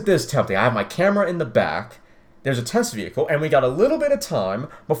 now isn't this tempting? I have my camera in the back. There's a test vehicle, and we got a little bit of time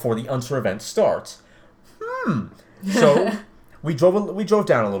before the Unser event starts. So we drove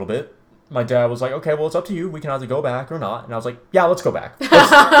down a little bit. My dad was like, okay, well, it's up to you. We can either go back or not. And I was like, yeah, let's go back.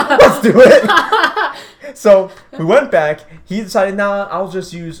 Let's do it. So we went back. He decided, nah, I'll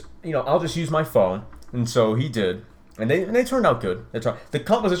just use my phone. And so he did. And they turned out good. The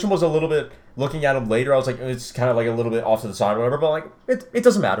composition was a little bit, looking at them later, I was like, it's kind of like a little bit off to the side or whatever. But like, it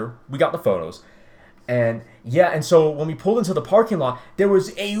doesn't matter. We got the photos. And yeah, and so when we pulled into the parking lot, there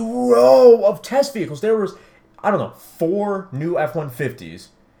was a row of test vehicles. There was, 4 new F-150s.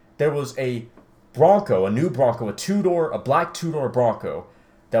 There was a Bronco, a new Bronco, a black two-door Bronco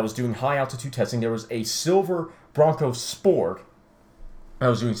that was doing high altitude testing. There was a silver Bronco Sport. I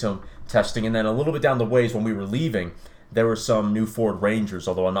was doing some testing, and then a little bit down the ways when we were leaving, there were some new Ford Rangers,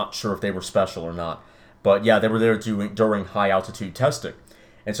 although I'm not sure if they were special or not. But yeah, they were there during high altitude testing.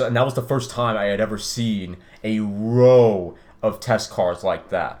 And that was the first time I had ever seen a row of test cars like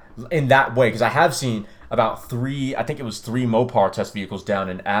that in that way. Because I have seen about three Mopar test vehicles down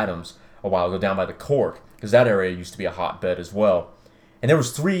in Adams a while ago, down by the Cork, because that area used to be a hotbed as well. And there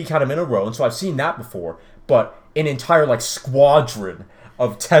was three kind of in a row, and so I've seen that before. But an entire like squadron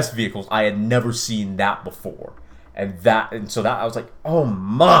of test vehicles, I had never seen that before. And so I was like, oh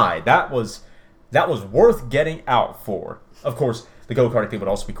my, that was worth getting out for. Of course, the go-karting thing would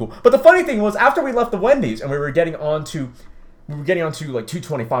also be cool. But the funny thing was, after we left the Wendy's and we were getting onto like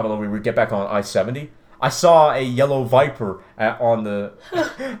 225, although we would get back on I-70, I saw a yellow Viper at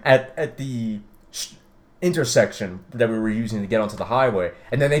the intersection that we were using to get onto the highway,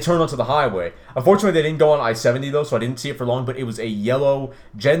 and then they turned onto the highway. Unfortunately, they didn't go on I-70 though, so I didn't see it for long, but it was a yellow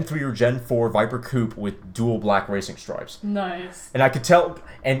Gen 3 or Gen 4 Viper Coupe with dual black racing stripes. Nice. And I could tell,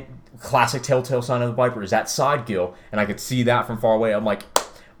 and classic telltale sign of the Viper is that side gill, and I could see that from far away. I'm like,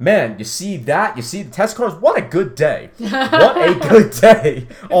 man, you see that? You see the test cars? What a good day. What a good day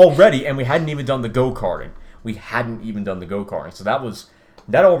already, and we hadn't even done the go-karting. So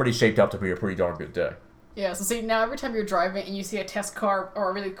that already shaped up to be a pretty darn good day. Yeah, so see, now every time you're driving and you see a test car or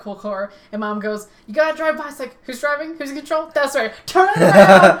a really cool car, and Mom goes, you gotta drive by. It's like, who's driving? Who's in control? That's right. Turn it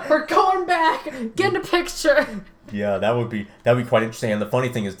around. We're going back. Get in the picture. Yeah, that would be quite interesting. And the funny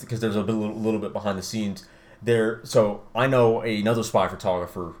thing is, because there's a little bit behind the scenes there. So I know another spy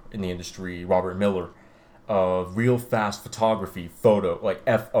photographer in the industry, Robert Miller, of Real Fast Photography, like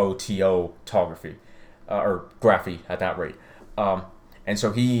photography, or graphy at that rate. And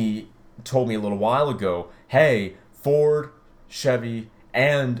so he told me a little while ago, hey, Ford, Chevy,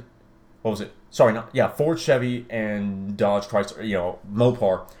 and Ford, Chevy, and Dodge, Chrysler,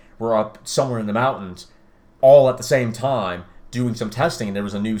 Mopar were up somewhere in the mountains, all at the same time doing some testing. And there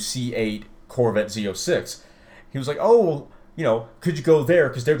was a new C8 Corvette Z06. He was like, oh, could you go there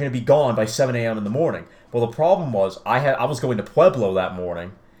because they're going to be gone by 7 a.m. in the morning. Well, the problem was I was going to Pueblo that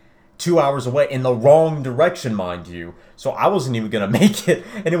morning, 2 hours away, in the wrong direction, mind you. So I wasn't even going to make it.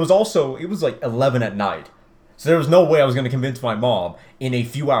 And it was like 11 at night. So there was no way I was going to convince my mom in a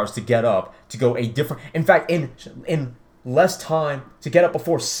few hours to get up, to go a different... In fact, in less time, to get up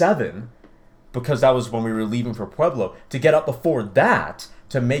before 7, because that was when we were leaving for Pueblo, to get up before that,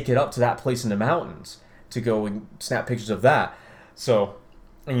 to make it up to that place in the mountains, to go and snap pictures of that. So,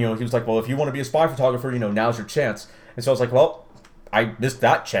 and he was like, well, if you want to be a spy photographer, now's your chance. And so I was like, well, I missed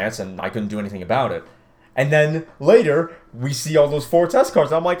that chance, and I couldn't do anything about it. And then later, we see all those 4 test cars,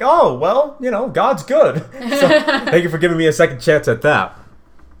 and I'm like, oh, well, God's good. So thank you for giving me a second chance at that.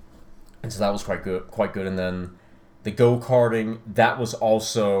 And so that was quite good. And then the go-karting, that was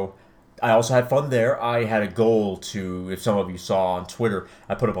also... I also had fun there. I had a goal to, if some of you saw on Twitter,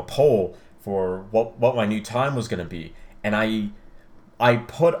 I put up a poll for what my new time was going to be. And I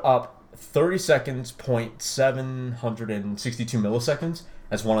put up 30 seconds, 762 milliseconds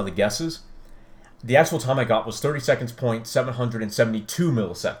as one of the guesses. The actual time I got was 30 seconds, 772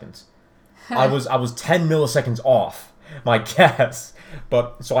 milliseconds. I was 10 milliseconds off my guess.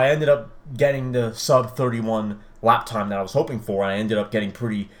 But so I ended up getting the sub 31 lap time that I was hoping for, and I ended up getting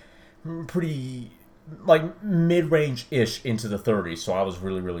pretty like mid-range-ish into the 30s, so I was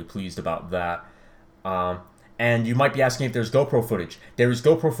really, really pleased about that. And you might be asking if there's GoPro footage. There is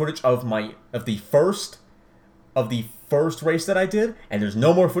GoPro footage of the first race that I did, and there's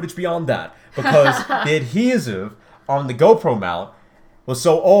no more footage beyond that, because the adhesive on the GoPro mount was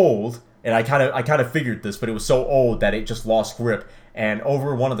so old, and I kind of figured this, but it was so old that it just lost grip, and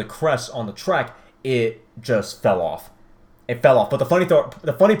over one of the crests on the track, it just fell off. It fell off. But the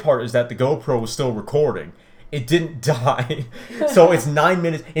funny part is that the GoPro was still recording. It didn't die. So it's 9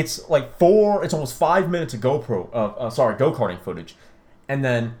 minutes. It's like it's almost 5 minutes of go-karting footage. And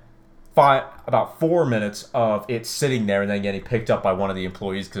then about 4 minutes of it sitting there and then getting picked up by one of the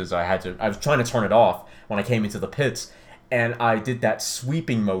employees because I was trying to turn it off when I came into the pits. And I did that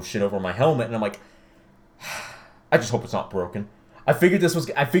sweeping motion over my helmet, and I'm like, I just hope it's not broken. I figured it was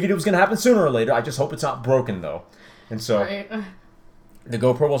going to happen sooner or later. I just hope it's not broken, though. And so, right. The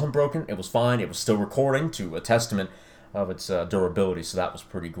GoPro wasn't broken. It was fine. It was still recording, to a testament of its durability. So that was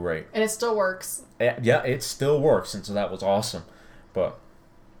pretty great. And it still works. Yeah, it still works, and so that was awesome. But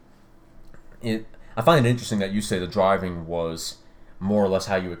I find it interesting that you say the driving was more or less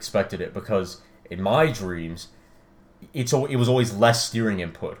how you expected it, because in my dreams, it was always less steering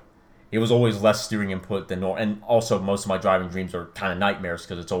input. It was always less steering input than normal. And also, most of my driving dreams are kind of nightmares,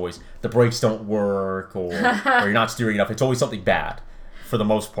 because it's always the brakes don't work, or you're not steering enough. It's always something bad for the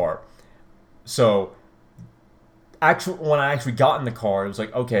most part. So, when I actually got in the car, it was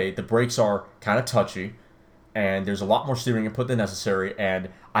like, okay, the brakes are kind of touchy, and there's a lot more steering input than necessary, and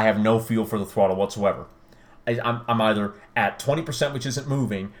I have no feel for the throttle whatsoever. I'm either at 20%, which isn't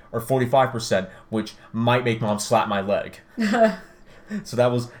moving, or 45%, which might make Mom slap my leg. So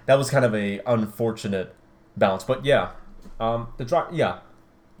that was kind of a unfortunate balance. But yeah,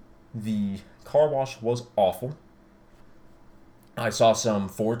 the car wash was awful. I saw some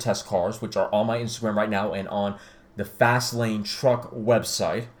Ford test cars, which are on my Instagram right now and on the Fastlane Truck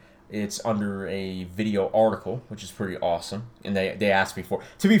website. It's under a video article, which is pretty awesome. And they asked me for.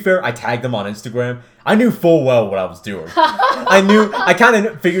 To be fair, I tagged them on Instagram. I knew full well what I was doing. I kind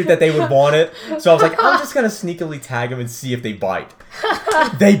of figured that they would want it. So I was like, I'm just going to sneakily tag them and see if they bite.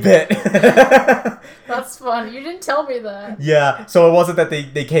 They bit. That's fun. You didn't tell me that. Yeah, so it wasn't that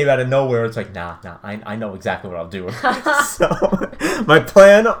they came out of nowhere. It's like, nah, I know exactly what I'm doing. So my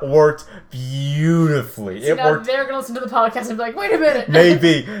plan worked beautifully. So now they're going to listen to the podcast and be like, wait a minute.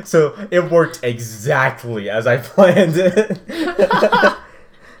 Maybe. So it worked exactly as I planned it.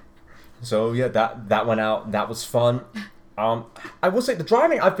 So yeah, that went out. That was fun. I will say the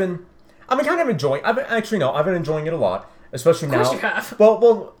driving I've been kind of enjoying. I've been enjoying it a lot. Especially now. Of course you have.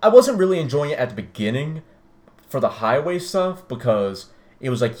 Well, I wasn't really enjoying it at the beginning for the highway stuff because it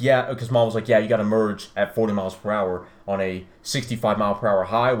was like, because Mom was like, you got to merge at 40 miles per hour on a 65 mile per hour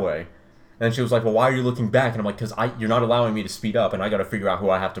highway. And she was like, well, why are you looking back? And I'm like, because you're not allowing me to speed up, and I got to figure out who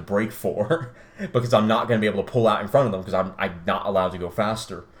I have to brake for because I'm not going to be able to pull out in front of them because I'm not allowed to go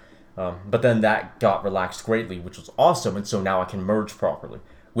faster. But then that got relaxed greatly, which was awesome, and so now I can merge properly.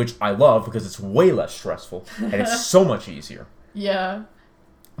 Which I love because it's way less stressful and it's so much easier. Yeah.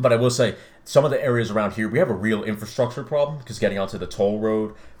 But I will say, some of the areas around here, we have a real infrastructure problem because getting onto the toll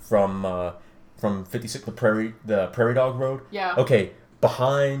road from 56, the Prairie Dog Road. Yeah. Okay,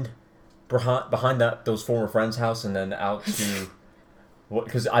 behind those former friends' house and then out to,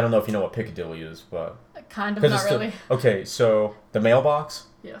 because I don't know if you know what Piccadilly is, but kind of, not really. Okay, so the mailbox.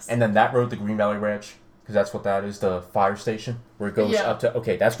 Yes. And then that road, the Green Valley Ranch. Because that's what that is, the fire station, where it goes up to...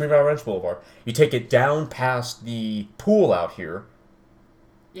 Okay, that's Green Valley Ranch Boulevard. You take it down past the pool out here.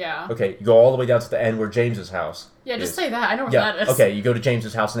 Yeah. Okay, you go all the way down to the end where James's house just is. say that. I know where that is. Okay, you go to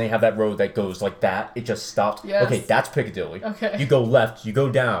James's house, and they have that road that goes like that. It just stopped. Yes. Okay, that's Piccadilly. Okay. You go left, you go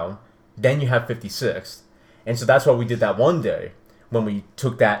down, then you have 56th. And so that's why we did that one day, when we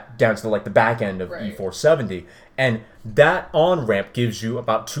took that down to the back end of E470. And that on-ramp gives you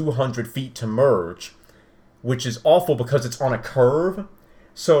about 200 feet to merge, which is awful because it's on a curve.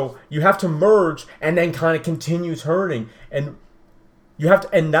 So you have to merge and then kind of continue turning, and you have to,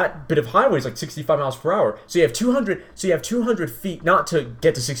 and that bit of highway is like 65 miles per hour. So you have 200 feet, not to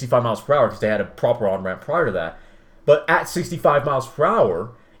get to 65 miles per hour because they had a proper on-ramp prior to that. But at 65 miles per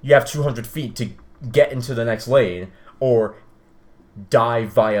hour, you have 200 feet to get into the next lane or die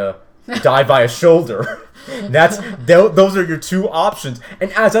via shoulder. Those are your two options.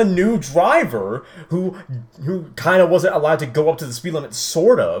 And as a new driver who kind of wasn't allowed to go up to the speed limit,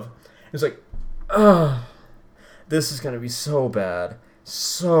 sort of, it was like, this is gonna be so bad.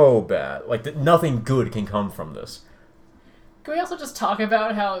 Like nothing good can come from this. Can we also just talk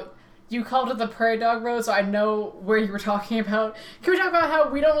about how you called it the Prairie Dog Road, so I know where you were talking about? Can we talk about how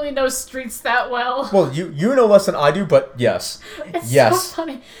we don't really know streets that well? Well, you know less than I do, but yes. It's yes. so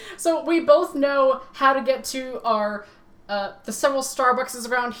funny. So we both know how to get to our the several Starbucks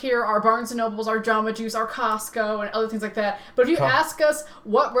around here, our Barnes & Nobles, our Jamba Juice, our Costco, and other things like that. But if you ask us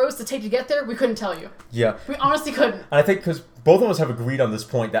what roads to take to get there, we couldn't tell you. Yeah. We honestly couldn't. And I think because both of us have agreed on this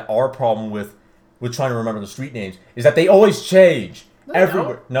point that our problem with trying to remember the street names is that they always change.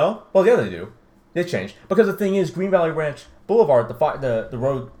 Everywhere. No? Well, yeah, they do. They change. Because the thing is, Green Valley Ranch Boulevard, the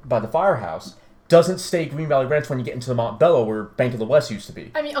road by the firehouse, doesn't stay Green Valley Ranch when you get into the Montbello where Bank of the West used to be.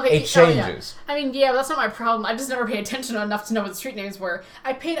 I mean, okay. It changes. Yeah. I mean, yeah, but that's not my problem. I just never paid attention enough to know what the street names were.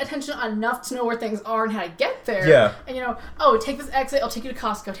 I paid attention enough to know where things are and how to get there. Yeah. And take this exit, it'll take you to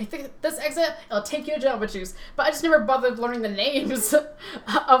Costco. Take this exit, it'll take you to Jamba Juice. But I just never bothered learning the names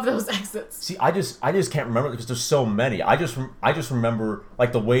of those exits. See, I just can't remember because there's so many. I just remember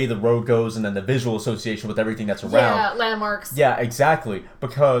like the way the road goes and then the visual association with everything that's around. Yeah, landmarks. Yeah, exactly.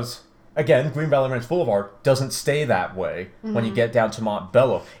 Because again, Green Valley Ranch Boulevard doesn't stay that way when you get down to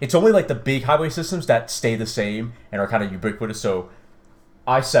Montbello. It's only like the big highway systems that stay the same and are kind of ubiquitous. So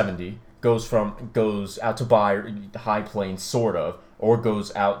I-70 goes out to High Plains, sort of, or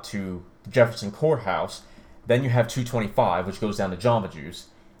goes out to Jefferson Courthouse. Then you have 225, which goes down to Jamba Juice.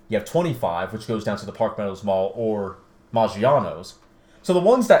 You have 25, which goes down to the Park Meadows Mall or Maggiano's. So the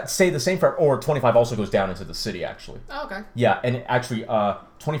ones that say the same for, or 25 also goes down into the city, actually. Oh, okay. Yeah, and actually,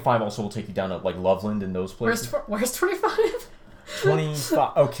 25 also will take you down to, like, Loveland and those places. Where's 25?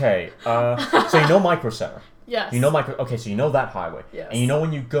 25, okay. So you know Micro Center. Yes. Okay, so you know that highway. Yes. And you know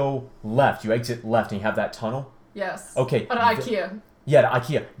when you go left, you exit left and you have that tunnel? Yes. Okay. At IKEA. Yeah, to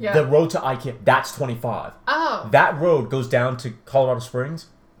IKEA. Yeah. The road to IKEA, that's 25. Oh. That road goes down to Colorado Springs,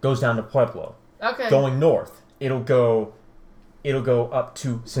 goes down to Pueblo. Okay. Going north, it'll go up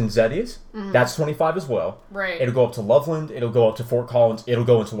to Cinzetti's. That's 25 as well. Right. It'll go up to Loveland. It'll go up to Fort Collins. It'll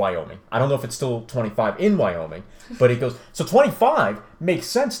go into Wyoming. I don't know if it's still 25 in Wyoming, but it goes. So 25 makes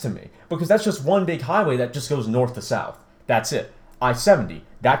sense to me because that's just one big highway that just goes north to south. That's it. I-70,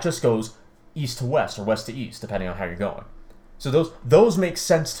 that just goes east to west or west to east, depending on how you're going. So those make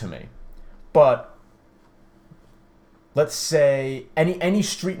sense to me. But let's say any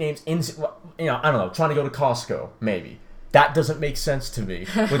street names in, I don't know, trying to go to Costco, maybe. That doesn't make sense to me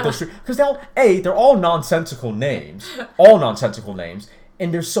with those streets because they're all nonsensical names,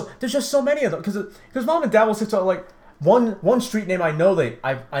 and there's just so many of them because mom and dad will say so like one street name I know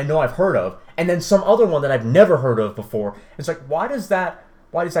I've heard of, and then some other one that I've never heard of before. It's like why does that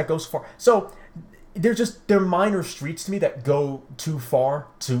go so far? So they're minor streets to me that go too far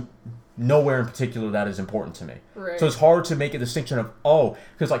to nowhere in particular that is important to me. Right. So it's hard to make a distinction of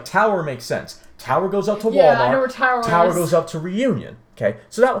because like Tower makes sense. Tower goes up to Walmart. Yeah, I know where Tower is. Goes up to Reunion. Okay,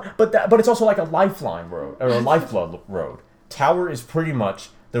 so but it's also like a lifeline road or a lifeblood road. Tower is pretty much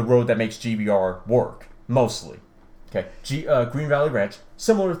the road that makes GBR work mostly. Okay, Green Valley Ranch,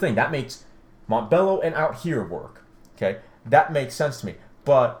 similar thing that makes Montbello and out here work. Okay, that makes sense to me.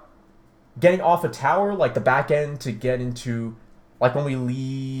 But getting off a Tower, like the back end to get into. Like when we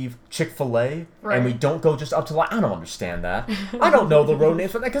leave Chick-fil-A and we don't go just up to I don't understand that. I don't know the road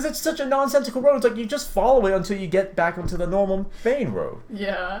names for that because it's such a nonsensical road. It's like you just follow it until you get back onto the normal main road.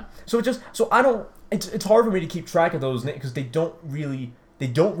 Yeah. It's hard for me to keep track of those names because they don't really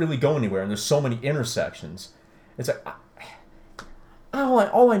go anywhere and there's so many intersections. It's like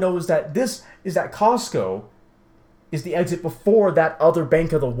all I know is that Costco is the exit before that other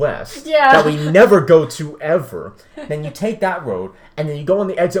Bank of the West that we never go to ever. Then you take that road, and then you go on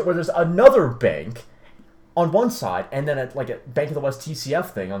the exit where there's another bank on one side, and then a Bank of the West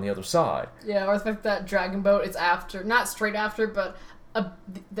TCF thing on the other side. Yeah, or I think that Dragon Boat is after, not straight after, but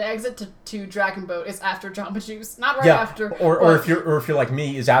the exit to Dragon Boat is after Jamba Juice, not right after. Or if you're like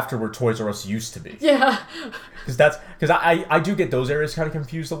me, is after where Toys R Us used to be. Yeah. Because I do get those areas kind of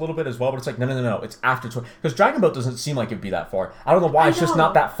confused a little bit as well, but it's like no, it's after Toys. Because Dragon Boat doesn't seem like it'd be that far. I don't know why it's just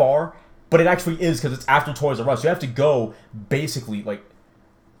not that far, but it actually is because it's after Toys R Us. You have to go basically like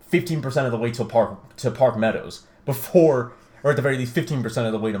 15% of the way to Park Meadows before. Or at the very least, 15%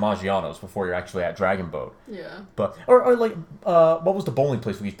 of the way to Maggiano's before you're actually at Dragon Boat. Yeah. But or like, what was the bowling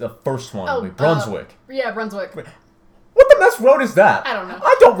place the first one? Brunswick. Yeah, Brunswick. What the mess road is that? I don't know.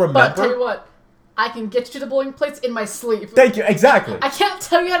 I don't remember. But tell you what, I can get you to the bowling place in my sleep. Thank you. Exactly. I can't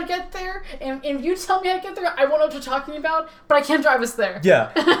tell you how to get there, and if you tell me how to get there, I won't know what you're talking about, but I can drive us there.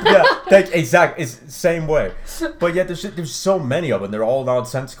 Yeah. Exactly. It's the same way. But yet there's so many of them. They're all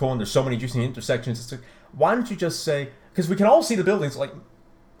nonsensical, and there's so many juicy intersections. It's like, why don't you just say... Because we can all see the buildings, like...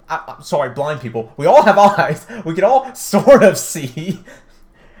 I'm sorry, blind people. We all have eyes. We can all sort of see.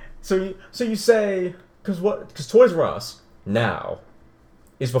 So you say... Because Toys R Us, now,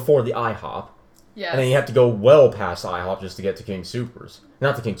 is before the IHOP. Yes. And then you have to go well past IHOP just to get to King Supers.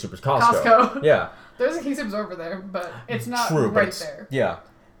 Not the King Supers, Costco. Yeah. There's a King Supers over there, but it's not there. Yeah.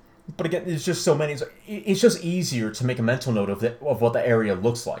 But again, there's just so many. It's just easier to make a mental note of what the area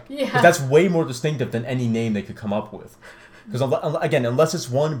looks like. Yeah. 'Cause that's way more distinctive than any name they could come up with. Because again, unless it's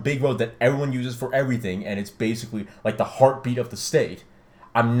one big road that everyone uses for everything, and it's basically like the heartbeat of the state,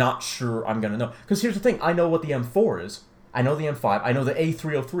 I'm not sure I'm gonna know. Because here's the thing: I know what the M4 is. I know the M5. I know the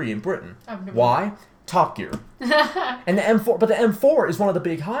A303 in Britain. Why? Top Gear. And the M4, but the M4 is one of the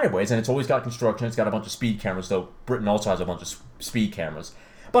big highways, and it's always got construction. It's got a bunch of speed cameras, though. Britain also has a bunch of speed cameras.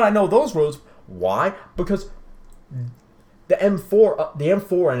 But I know those roads. Why? Because the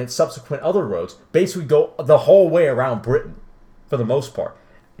M4 and its subsequent other roads basically go the whole way around Britain, for the most part.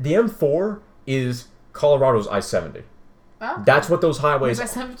 The M4 is Colorado's I-70. Oh. That's what those highways.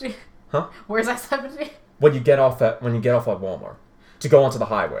 Where's I-70? Huh? Where's I-70? When you get off at Walmart to go onto the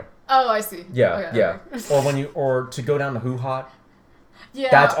highway. Oh, I see. Yeah, okay, yeah. Okay. or to go down to Hoo-Hot. Yeah.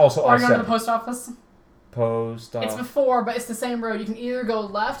 That's also or I-70. go to the post office. It's before, but it's the same road. You can either go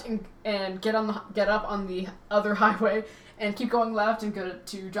left and get up on the other highway and keep going left and go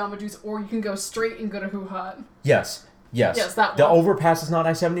to Jamba Juice, or you can go straight and go to Hoo Hot. Yes. Yes, that one. The overpass is not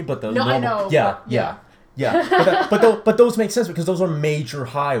I-70, but the no, normal, I know. Yeah. Yeah, but those make sense because those are major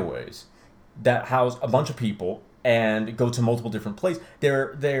highways that house a bunch of people and go to multiple different places.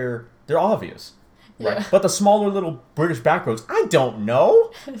 They're obvious, right? Yeah. But the smaller little British back roads, I don't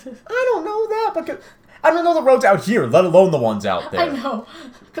know. I don't know that because I don't know the roads out here, let alone the ones out there. I know.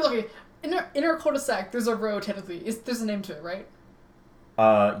 Because, okay, in our cul-de-sac, there's a road, technically. There's a name to it, right?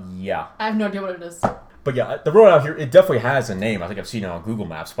 Yeah. I have no idea what it is. But yeah, the road out here, it definitely has a name. I think I've seen it on Google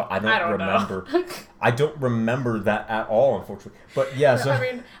Maps, but I don't remember. Know. I don't remember that at all, unfortunately. But yeah, so I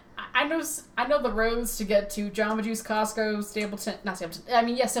mean, I know the roads to get to Jamba Juice, Costco, Stapleton, but,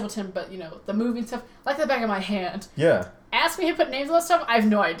 the movie and stuff, like the back of my hand. yeah. Ask me to put names on that stuff, I have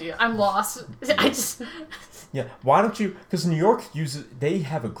no idea. I'm lost. I just... Yeah, why don't you? Because New York they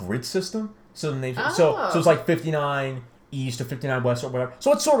have a grid system, so then so it's like 59 East or 59 West or whatever.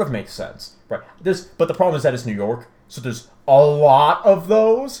 So it sort of makes sense, right? But the problem is that it's New York, so there's a lot of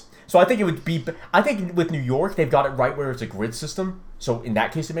those. So I think it would be. I think with New York, they've got it right where it's a grid system. So in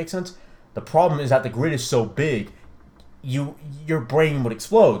that case, it makes sense. The problem is that the grid is so big, your brain would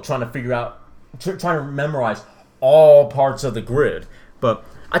explode trying to figure out, trying to memorize all parts of the grid. But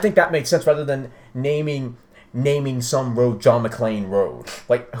I think that makes sense rather than naming some road John McClane Road.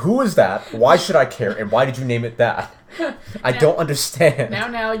 Like, who is that? Why should I care? And why did you name it that? I don't understand.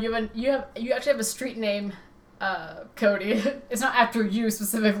 Now you actually have a street name, Cody. It's not after you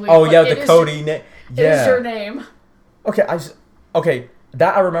specifically. Oh yeah, the Cody name. Yeah, it is your name. Okay,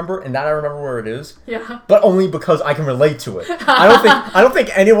 that I remember, and that I remember where it is. Yeah. But only because I can relate to it. I don't think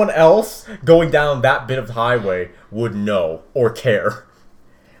anyone else going down that bit of the highway would know or care.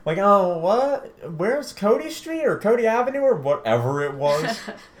 Like, oh, what? Where's Cody Street or Cody Avenue or whatever it was?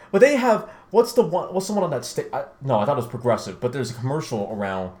 But they have what's the one on that state? No, I thought it was Progressive, but there's a commercial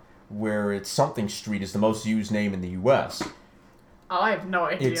around where it's something Street is the most used name in the U.S. Oh, I have no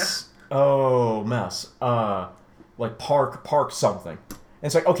idea. It's like Park something. And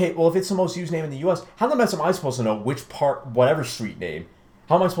it's like, okay, well, if it's the most used name in the U.S., how the mess am I supposed to know which part, whatever street name?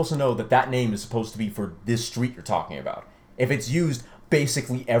 How am I supposed to know that name is supposed to be for this street you're talking about? If it's used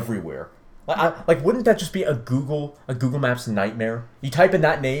basically everywhere. Like, wouldn't that just be a Google Maps nightmare? You type in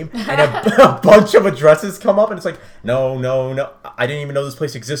that name, and a bunch of addresses come up, and it's like, no, I didn't even know this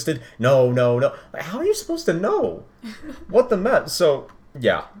place existed. No. Like, how are you supposed to know? What the mess? So,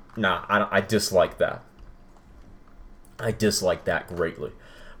 yeah, I dislike that. I dislike that greatly.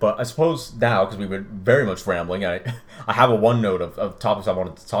 But I suppose now, because we've been very much rambling, I have a OneNote of topics I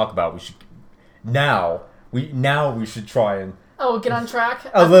wanted to talk about. We should try and... Oh, get on track?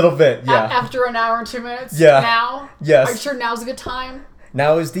 A little bit, yeah. After an hour and 2 minutes? Yeah. Now? Yes. Are you sure now's a good time?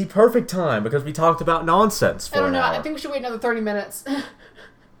 Now is the perfect time, because we talked about nonsense for an hour. I think we should wait another 30 minutes.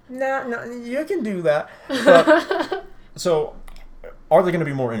 No, you can do that. But, so, are there going to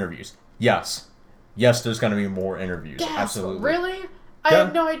be more interviews? Yes. Yes, there's going to be more interviews. Yes, absolutely. Really? I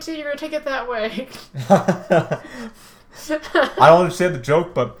had no idea you were going to take it that way. I don't understand the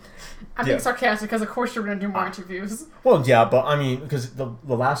joke, but... I'm being sarcastic because, of course, you're going to do more interviews. Well, yeah, but I mean, because the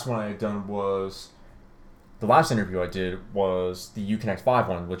last one I had done was... The last interview I did was the Uconnect 5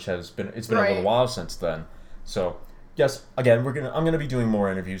 one, which it's been a little while since then. So, yes, again, I'm gonna be doing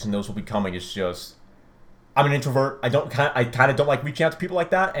more interviews, and those will be coming. It's just... I'm an introvert. I kind of don't like reaching out to people like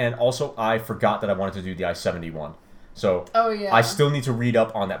that, and also I forgot that I wanted to do the I-70 one. So, I still need to read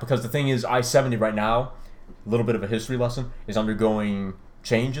up on that, because the thing is, I-70 right now, a little bit of a history lesson, is undergoing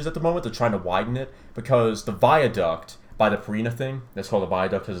changes at the moment. They're trying to widen it, because the viaduct by the Purina thing, that's called a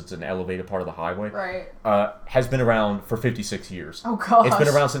viaduct because it's an elevated part of the highway, right? Has been around for 56 years. Oh gosh. It's been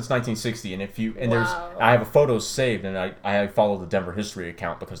around since 1960, and I have photos saved, and I follow the Denver History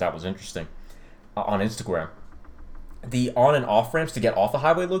account because that was interesting on Instagram. The on and off ramps to get off the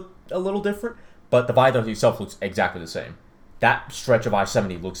highway look a little different, but the viaduct itself looks exactly the same. That stretch of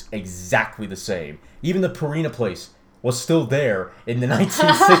I-70 looks exactly the same. Even the Purina place was still there in the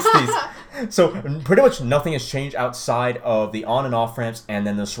 1960s. So pretty much nothing has changed outside of the on and off ramps and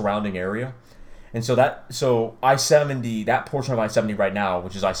then the surrounding area. And so I-70, that portion of I-70 right now,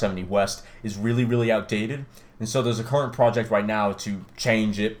 which is I-70 West, is really, really outdated. And so there's a current project right now to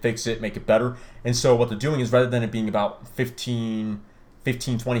change it, fix it, make it better. And so what they're doing is, rather than it being about 15,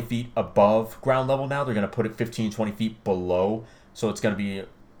 20 feet above ground level now, they're going to put it 15, 20 feet below. So it's going to be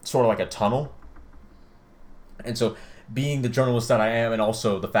sort of like a tunnel. And so, being the journalist that I am, and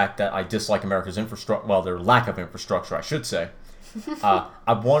also the fact that I dislike America's infrastructure, well, their lack of infrastructure, I should say,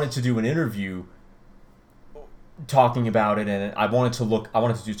 I wanted to do an interview talking about it, and I wanted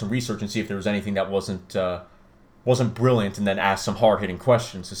to do some research and see if there was anything that wasn't brilliant, and then ask some hard-hitting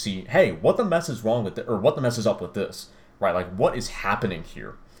questions to see, hey, what the mess is wrong with it, or what the mess is up with this, right? Like, what is happening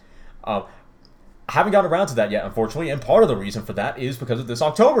here? I haven't gotten around to that yet, unfortunately, and part of the reason for that is because of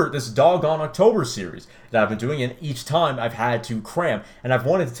this doggone October series that I've been doing, and each time I've had to cram, and I've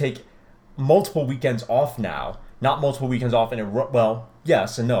wanted to take multiple weekends off now. Not multiple weekends off in a row, well,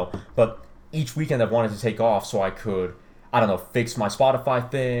 yes and no, but each weekend I've wanted to take off so I could, I don't know, fix my Spotify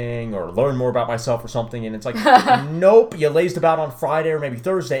thing or learn more about myself or something, and it's like, nope, you lazed about on Friday or maybe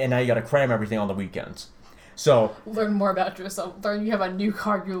Thursday, and now you gotta cram everything on the weekends. So learn more about yourself. Learn you have a new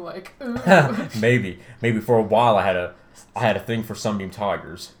car. You're like, ooh. maybe for a while I had a thing for Sunbeam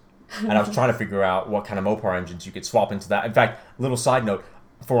Tigers, and I was trying to figure out what kind of Mopar engines you could swap into that. In fact, little side note,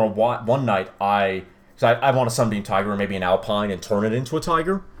 for one night I want a Sunbeam Tiger or maybe an Alpine and turn it into a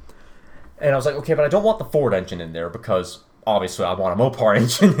Tiger, and I was like, okay, but I don't want the Ford engine in there because obviously I want a Mopar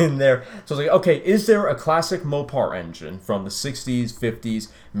engine in there. So I was like, okay, is there a classic Mopar engine from the 60s, 50s,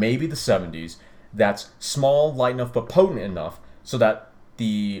 maybe the 70s that's small, light enough, but potent enough so that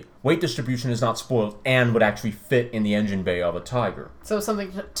the weight distribution is not spoiled and would actually fit in the engine bay of a Tiger? So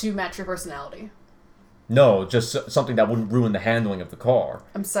something to match your personality. No, just something that wouldn't ruin the handling of the car.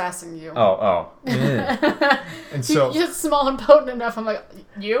 I'm sassing you. Oh. And so you're small and potent enough. I'm like,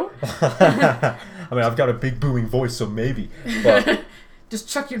 you? I mean, I've got a big booming voice, so maybe. But just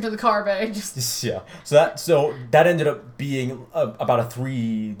chuck you into the car bay. yeah. So that ended up being about a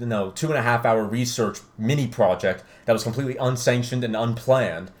 2.5 hour research mini project that was completely unsanctioned and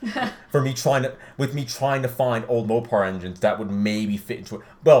unplanned for me trying to find old Mopar engines that would maybe fit into it.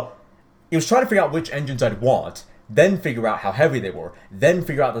 Well, it was trying to figure out which engines I'd want, then figure out how heavy they were, then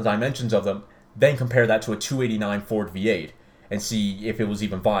figure out the dimensions of them, then compare that to a 289 Ford V8 and see if it was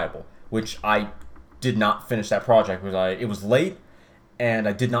even viable, which I did not finish that project because it was late and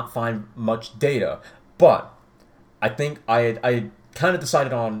I did not find much data. But I think I kind of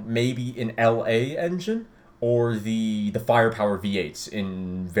decided on maybe an LA engine or the Firepower V8s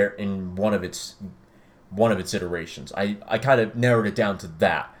in one of its iterations. I kind of narrowed it down to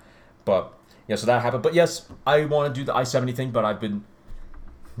that. But yeah, so that happened. But yes, I want to do the I-70 thing, but I've been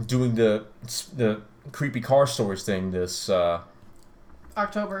doing the creepy car stories thing this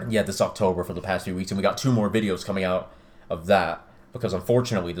October. Yeah, this October for the past few weeks, and we got 2 more videos coming out of that because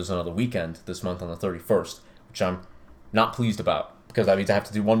unfortunately there's another weekend this month on the 31st, which I'm not pleased about because that means I have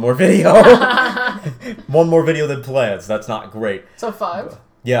to do one more video. One more video than planned. So that's not great. So 5?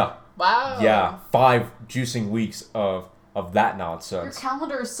 Yeah. Wow. Yeah, 5 juicing weeks of that nonsense. Your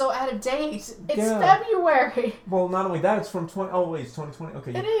calendar is so out of date. It's Yeah. February. Well, not only that, it's from 2020.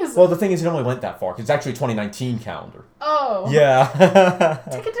 Okay. It is. Well, the thing is, it only went that far. 'Cause it's actually a 2019 calendar. Oh. Yeah.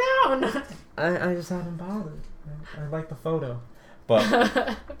 Take it down. I just haven't bothered. I like the photo.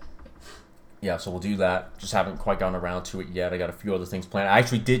 But, yeah, so we'll do that. Just haven't quite gotten around to it yet. I got a few other things planned. I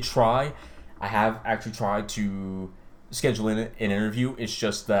have actually tried to schedule an interview. It's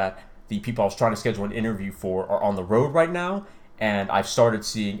just that the people I was trying to schedule an interview for are on the road right now, and I've started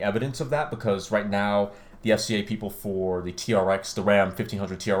seeing evidence of that because right now the FCA people for the TRX, the Ram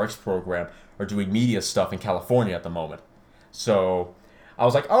 1500 TRX program, are doing media stuff in California at the moment. So I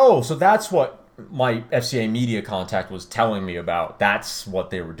was like, oh, so that's what my FCA media contact was telling me about. That's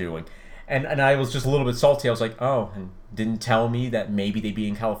what they were doing. And I was just a little bit salty. I was like, oh, and didn't tell me that maybe they'd be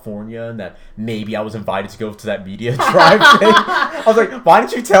in California and that maybe I was invited to go to that media drive thing. I was like, why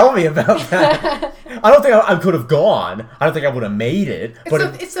didn't you tell me about that? I don't think I could have gone. I don't think I would have made it.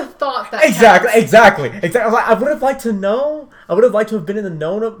 It's a thought that Exactly. I would have liked to know. I would have liked to have been in the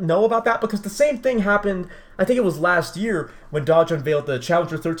know about that because the same thing happened, I think it was last year when Dodge unveiled the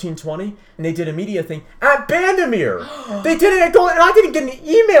Challenger 1320 and they did a media thing at Bandimere. They did it and I didn't get an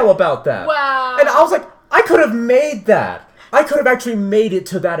email about that. Wow. And I was like, I could have made that. I could have actually made it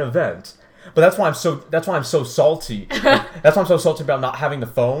to that event. But that's why I'm so salty. That's why I'm so salty about not having the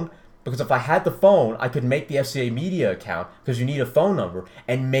phone. Because if I had the phone, I could make the FCA media account because you need a phone number,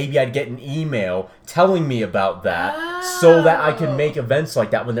 and maybe I'd get an email telling me about that so that I could make events like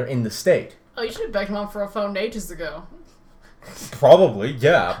that when they're in the state. Oh, you should have begged Mom for a phone ages ago. Probably,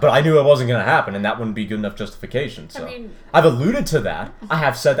 yeah. But I knew it wasn't going to happen, and that wouldn't be good enough justification. So I've alluded to that. I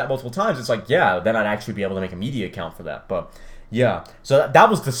have said that multiple times. It's like, yeah, then I'd actually be able to make a media account for that. But yeah, so that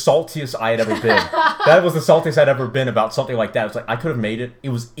was the saltiest I had ever been. That was the saltiest I'd ever been about something like that. It's like I could have made it. It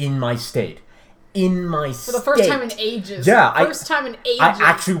was in my state. For the first time in ages. Yeah. First time in ages. I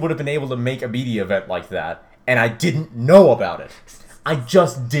actually would have been able to make a media event like that, and I didn't know about it. I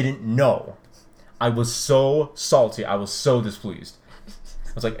just didn't know. I was so salty. I was so displeased.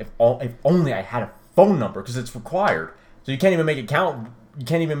 I was like, if only I had a phone number, because it's required. So you can't even make an account. You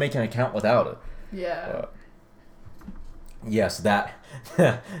can't even make an account without it. Yeah. Yes, that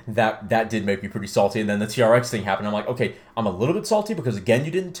did make me pretty salty. And then the TRX thing happened. I'm like, okay, I'm a little bit salty because again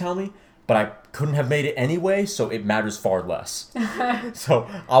you didn't tell me, but I couldn't have made it anyway, so it matters far less. So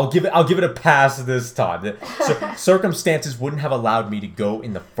I'll give it a pass this time. Circumstances wouldn't have allowed me to go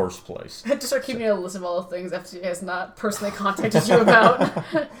in the first place. Just start keeping a list of all the things FCA has not personally contacted you about.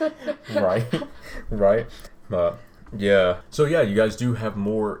 Right. Yeah. So yeah, you guys do have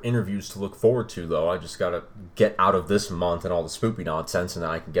more interviews to look forward to, though. I just gotta get out of this month and all the spoopy nonsense, and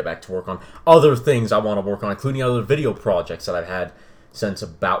then I can get back to work on other things I want to work on, including other video projects that I've had since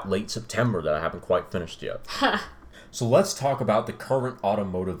about late September that I haven't quite finished yet. So let's talk about the current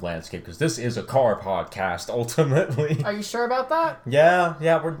automotive landscape, because this is a car podcast, ultimately. Are you sure about that? Yeah,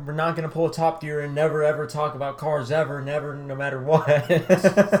 we're not going to pull a Top Gear and never, ever talk about cars ever, never, no matter what.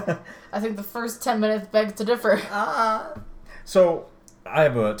 I think the first 10 minutes begs to differ. So, I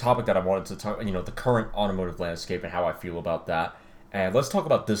have a topic that I wanted to talk, the current automotive landscape and how I feel about that. And let's talk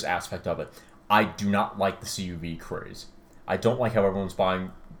about this aspect of it. I do not like the CUV craze. I don't like how everyone's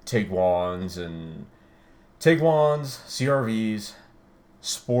buying Tiguans, CRVs,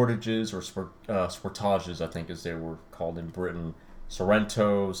 Sportages, or Sportages, I think as they were called in Britain,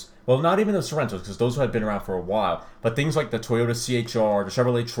 Sorrentos. Well, not even the Sorrentos, because those had been around for a while. But things like the Toyota CHR, the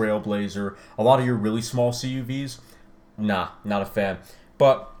Chevrolet Trailblazer, a lot of your really small CUVs, nah, not a fan.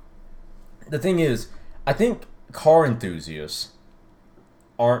 But the thing is, I think car enthusiasts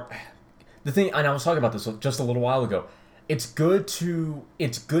aren't... The thing, and I was talking about this just a little while ago, it's good to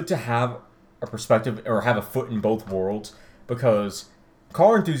have a perspective or have a foot in both worlds, because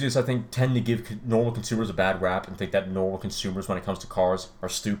car enthusiasts, I think, tend to give normal consumers a bad rap and think that normal consumers, when it comes to cars, are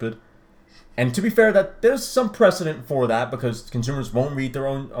stupid. And to be fair, that there's some precedent for that, because consumers won't read their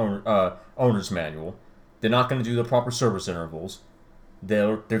own owner's manual. They're not going to do the proper service intervals.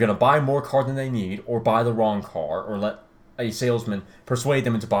 They're going to buy more car than they need, or buy the wrong car, or let a salesman persuade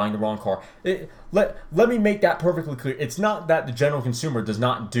them into buying the wrong car. Let me make that perfectly clear. It's not that the general consumer does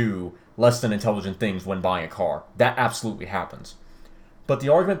not do less than intelligent things when buying a car. That absolutely happens. But the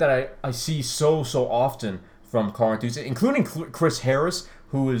argument that I see so often from car enthusiasts, including Chris Harris,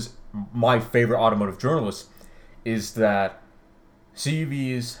 who is my favorite automotive journalist, is that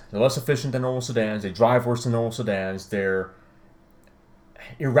CUVs, they're less efficient than normal sedans, they drive worse than normal sedans, they're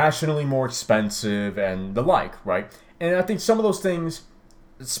irrationally more expensive, and the like, right? And I think some of those things,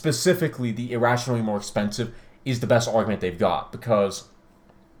 specifically the irrationally more expensive, is the best argument they've got, because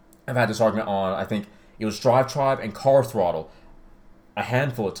I've had this argument on, I think it was Drive Tribe and Car Throttle a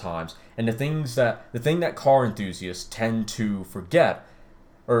handful of times, and the thing that car enthusiasts tend to forget,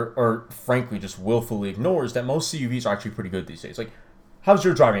 or frankly just willfully ignore, is that most CUVs are actually pretty good these days. Like, how's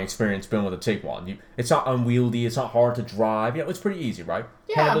your driving experience been with a Tiguan? It's not unwieldy, it's not hard to drive, it's pretty easy, right?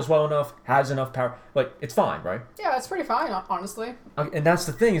 Yeah. Handles well enough, has enough power, like, it's fine, right? Yeah, it's pretty fine, honestly. And that's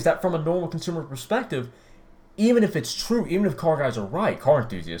the thing, is that from a normal consumer perspective, even if it's true, even if car guys are right, car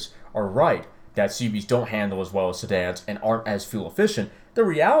enthusiasts are right, that CUVs don't handle as well as sedans and aren't as fuel efficient, the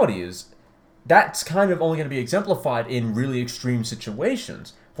reality is that's kind of only going to be exemplified in really extreme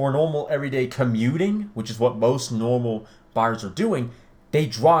situations. For normal everyday commuting, which is what most normal buyers are doing, they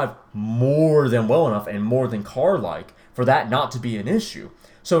drive more than well enough and more than car-like for that not to be an issue.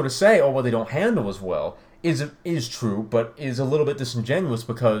 So to say, oh, well, they don't handle as well is true, but is a little bit disingenuous,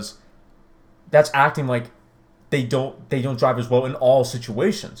 because that's acting like they don't drive as well in all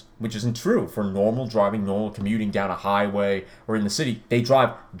situations, which isn't true. For normal driving, normal commuting down a highway or in the city, they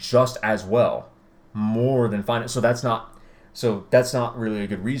drive just as well, more than fine. So that's not really a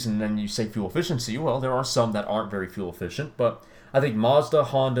good reason. Then you say fuel efficiency. Well, there are some that aren't very fuel efficient, but I think Mazda,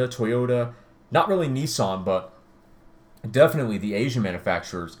 Honda, Toyota, not really Nissan, but definitely the Asian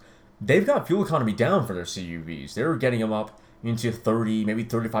manufacturers, they've got fuel economy down for their CUVs. They're getting them up into 30, maybe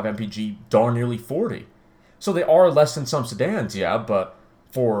 35 mpg, darn nearly 40. So they are less than some sedans, yeah, but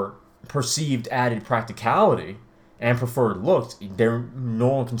for perceived added practicality and preferred looks, their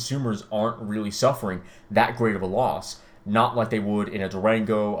normal consumers aren't really suffering that great of a loss. Not like they would in a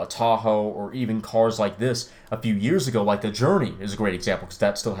Durango, a Tahoe, or even cars like this a few years ago, like the Journey is a great example, because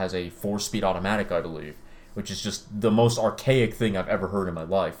that still has a 4-speed automatic, I believe, which is just the most archaic thing I've ever heard in my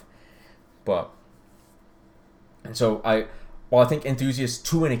life. While I think enthusiasts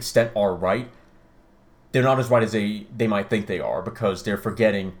to an extent are right, they're not as right as they might think they are, because they're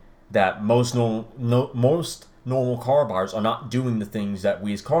forgetting that most normal car buyers are not doing the things that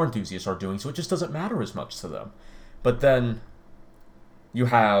we as car enthusiasts are doing, so it just doesn't matter as much to them. But then you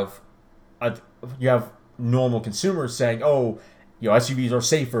have normal consumers saying, oh, SUVs are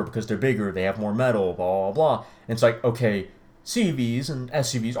safer because they're bigger, they have more metal, blah, blah, blah. And it's like, okay, CUVs and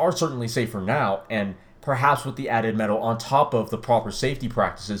SUVs are certainly safer now, and perhaps with the added metal on top of the proper safety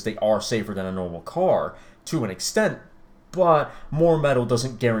practices, they are safer than a normal car to an extent. but more metal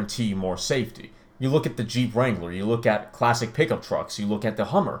doesn't guarantee more safety. You look at the Jeep Wrangler, you look at classic pickup trucks, you look at the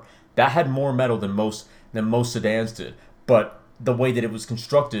Hummer. That had more metal than most sedans did, but the way that it was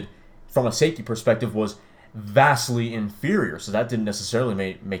constructed from a safety perspective was vastly inferior. So that didn't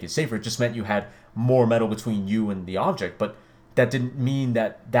necessarily make it safer. It just meant you had more metal between you and the object, but that didn't mean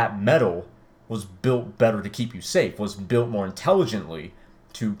that that metal was built better to keep you safe, was built more intelligently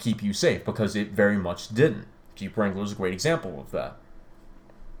to keep you safe, because it very much didn't. Jeep Wrangler is a great example of that.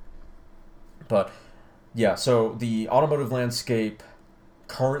 But yeah, so the automotive landscape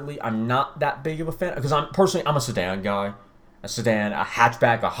currently, I'm not that big of a fan, because I'm a sedan guy. A sedan, a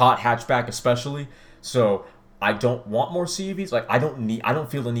hatchback, a hot hatchback especially. So I don't want more CUVs. Like I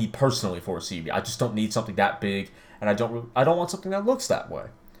don't feel the need personally for a CUV. I just don't need something that big, and I don't want something that looks that way.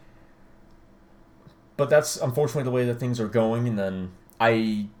 But that's unfortunately the way that things are going. And then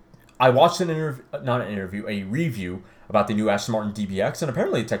I watched a review about the new Aston Martin DBX, and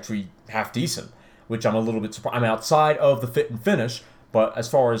apparently it's actually half decent, which I'm a little bit surprised. I'm outside of the fit and finish, but as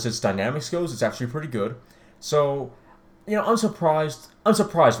far as its dynamics goes, it's actually pretty good. So, I'm surprised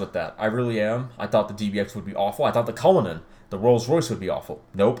with that. I really am. I thought the DBX would be awful. I thought the Cullinan, the Rolls-Royce, would be awful.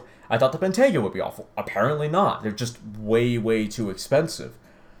 Nope. I thought the Bentayga would be awful. Apparently not. They're just way, way too expensive.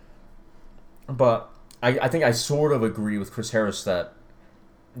 But I think I sort of agree with Chris Harris that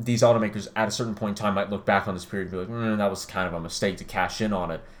these automakers at a certain point in time might look back on this period and be like, that was kind of a mistake to cash in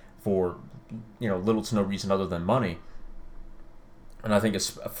on it for, little to no reason other than money. And I think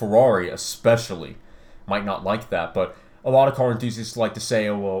Ferrari especially might not like that, but a lot of car enthusiasts like to say,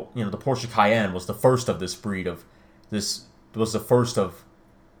 oh, well, the Porsche Cayenne was the first of this breed was the first of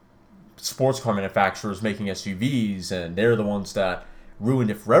sports car manufacturers making SUVs, and they're the ones that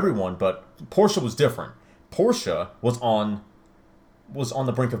ruined it for everyone. But Porsche was different. Porsche was on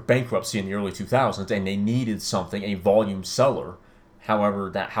the brink of bankruptcy in the early 2000s, and they needed a volume seller,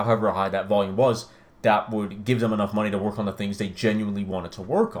 however high that volume was, that would give them enough money to work on the things they genuinely wanted to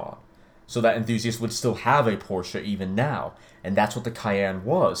work on, so that enthusiasts would still have a Porsche even now. And that's what the Cayenne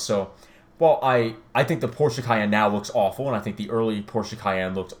was. So, while I think the Porsche Cayenne now looks awful, and I think the early Porsche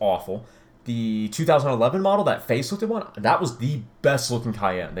Cayenne looked awful, the 2011 model, that facelifted one, that was the best looking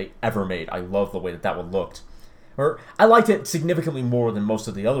Cayenne they ever made. I love the way that one looked. I liked it significantly more than most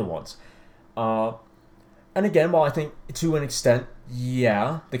of the other ones. And again, while I think to an extent,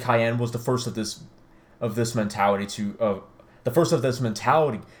 yeah, the Cayenne was the first of this mentality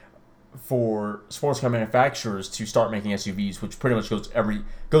for sports car manufacturers to start making SUVs, which pretty much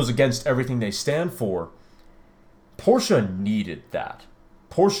goes against everything they stand for. Porsche needed that.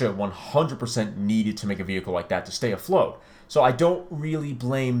 Porsche 100% needed to make a vehicle like that to stay afloat. So I don't really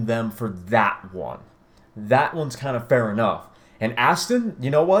blame them for that one. That one's kind of fair enough. And Aston, you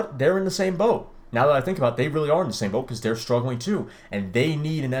know what? They're in the same boat. Now that I think about it, they really are in the same boat, because they're struggling too. And they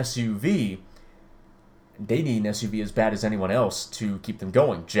need an SUV. They need an SUV as bad as anyone else to keep them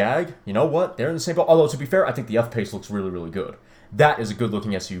going. Jag, you know what? They're in the same boat. Although, to be fair, I think the F-Pace looks really, really good. That is a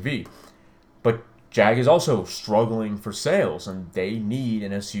good-looking SUV. But Jag is also struggling for sales, and they need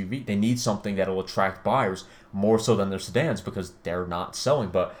an SUV. They need something that will attract buyers more so than their sedans, because they're not selling.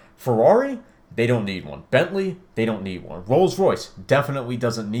 But Ferrari, they don't need one. Bentley, they don't need one. Rolls-Royce definitely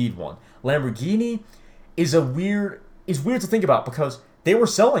doesn't need one. Lamborghini is weird to think about, because they were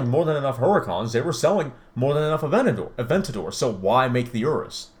selling more than enough Huracans. They were selling more than enough Aventador. So why make the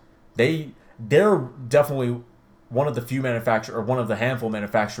Urus? They're definitely one of the handful of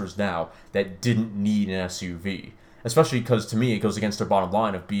manufacturers now that didn't need an SUV. Especially because, to me, it goes against their bottom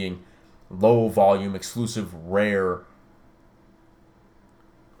line of being low volume, exclusive, rare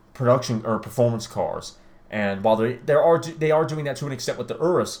production or performance cars. And while they are doing that to an extent with the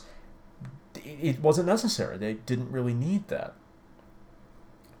Urus, it wasn't necessary. They didn't really need that.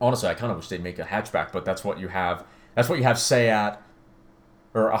 Honestly, I kind of wish they'd make a hatchback, but that's what you have. That's what you have Seat,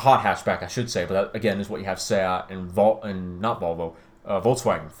 or a hot hatchback, I should say. But that, again, is what you have Seat and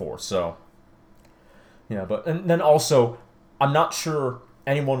Volkswagen for. So, yeah. And then also, I'm not sure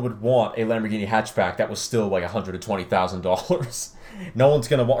anyone would want a Lamborghini hatchback that was still like $120,000. No one's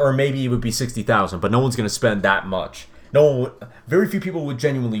gonna want, or maybe it would be $60,000, but no one's gonna spend that much. Very few people would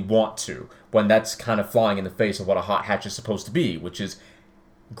genuinely want to, when that's kind of flying in the face of what a hot hatch is supposed to be, which is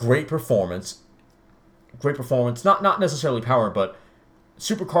great performance, not necessarily power, but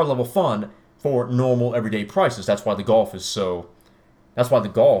supercar level fun for normal everyday prices. That's why the Golf is so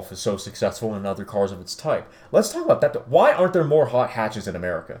successful in other cars of its type. Let's talk about that. Why aren't there more hot hatches in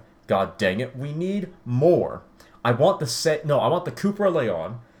America? God dang it, we need more. I want the Cupra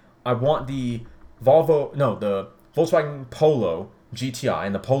Leon. I want the Volkswagen Polo GTI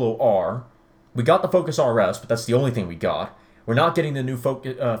and the Polo R. We got the Focus RS, but that's the only thing we got. We're not getting the new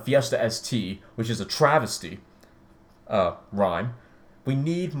Fiesta ST, which is a travesty rhyme. We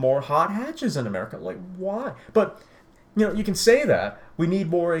need more hot hatches in America. Like, why? But, you can say that. We need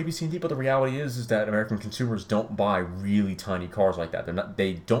more A, B, C, and D, but the reality is that American consumers don't buy really tiny cars like that.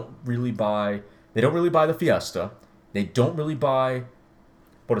 They don't really buy the Fiesta. They don't really buy,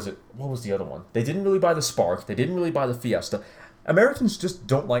 what was the other one? They didn't really buy the Spark. They didn't really buy the Fiesta. Americans just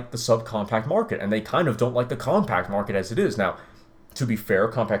don't like the subcompact market, and they kind of don't like the compact market as it is. Now, to be fair,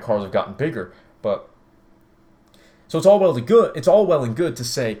 compact cars have gotten bigger, but so it's all well and good to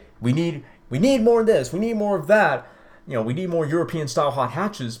say we need more of this, we need more of that, we need more European style hot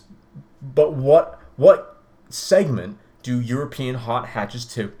hatches, but what segment do European hot hatches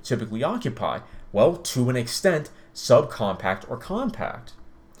typically occupy? Well, to an extent, subcompact or compact.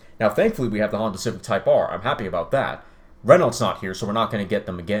 Now, thankfully, we have the Honda Civic Type R. I'm happy about that. Renault's not here, so we're not going to get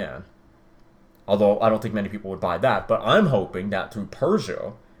them again. Although I don't think many people would buy that. But I'm hoping that through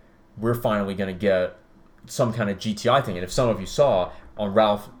Peugeot, we're finally going to get some kind of GTI thing. And if some of you saw on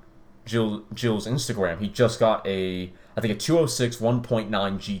Ralph Gill's Instagram, he just got a 206 1.9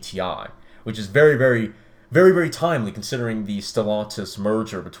 GTI, which is very, very, very, very timely considering the Stellantis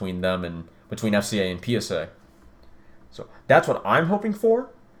merger between FCA and PSA. So that's what I'm hoping for,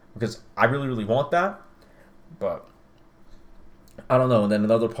 because I really, really want that. But I don't know. And then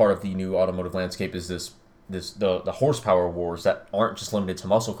another part of the new automotive landscape is the horsepower wars that aren't just limited to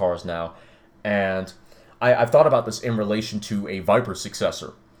muscle cars now. And I've thought about this in relation to a Viper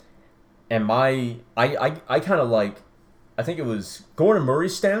successor. And I kind of like, I think it was Gordon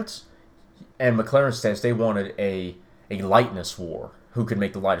Murray's stance and McLaren's stance. They wanted a lightness war. Who could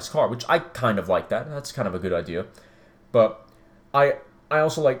make the lightest car, which I kind of like that. That's kind of a good idea. But I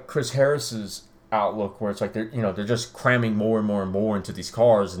also like Chris Harris's outlook, where it's like they're just cramming more and more and more into these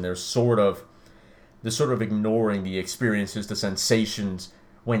cars, and they're sort of ignoring the experiences, the sensations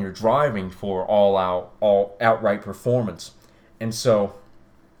when you're driving for all outright performance. And so,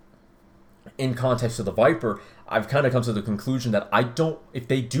 in context of the Viper, I've kind of come to the conclusion that if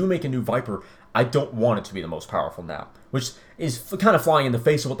they do make a new Viper, I don't want it to be the most powerful now, which is kind of flying in the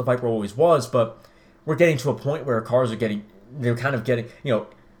face of what the Viper always was. But we're getting to a point where cars are getting,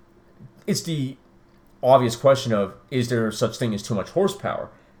 it's the obvious question of, is there such thing as too much horsepower?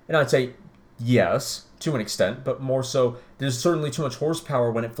 And I'd say yes, to an extent, but more so, there's certainly too much horsepower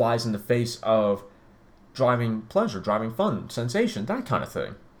when it flies in the face of driving pleasure, driving fun, sensation, that kind of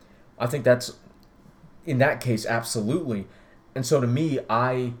thing. I think that's, in that case, absolutely. And so to me,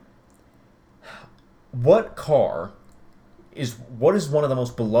 what is one of the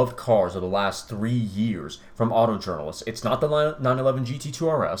most beloved cars of the last 3 years from auto journalists? It's not the 911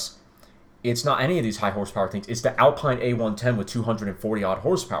 GT2 RS. It's not any of these high horsepower things. It's the Alpine A110 with 240 odd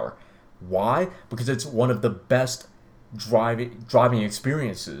horsepower. Why? Because it's one of the best driving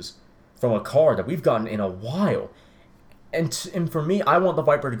experiences from a car that we've gotten in a while. And for me, I want the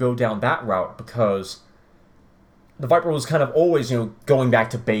Viper to go down that route, because the Viper was kind of always, going back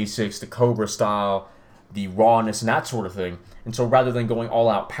to basics, the Cobra style, the rawness, and that sort of thing. And so rather than going all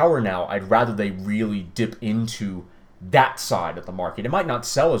out power now, I'd rather they really dip into that side of the market. It might not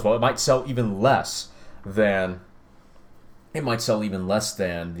sell as well. It might sell even less than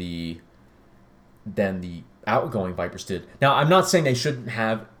the outgoing Vipers did. Now, I'm not saying they shouldn't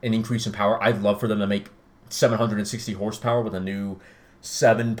have an increase in power. I'd love for them to make 760 horsepower with a new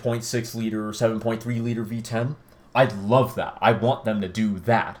 7.6 liter, 7.3 liter V10. I'd love that. I want them to do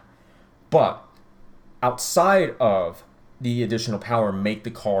that. But outside of the additional power, make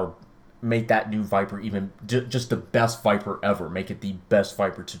that new Viper even just the best Viper ever. Make it the best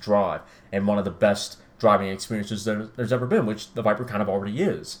Viper to drive, and one of the best driving experiences there's ever been, which the Viper kind of already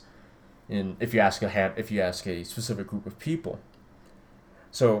is. And if you ask a specific group of people.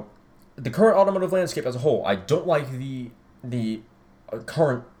 So the current automotive landscape as a whole, I don't like the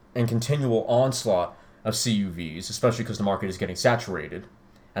current and continual onslaught of CUVs, especially because the market is getting saturated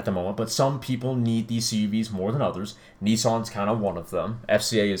at the moment. But some people need these CUVs more than others. Nissan's kind of one of them.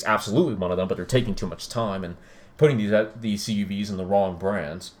 FCA is absolutely one of them, but they're taking too much time and putting these CUVs in the wrong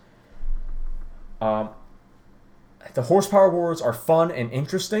brands. The horsepower wars are fun and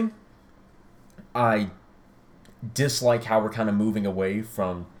interesting. I dislike how we're kind of moving away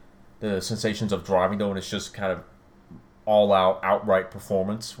from the sensations of driving, though, and it's just kind of all-out, outright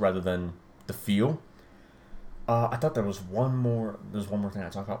performance rather than the feel. I thought there was one more thing I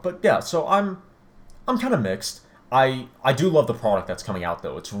talked about, but yeah. So I'm kind of mixed. I do love the product that's coming out,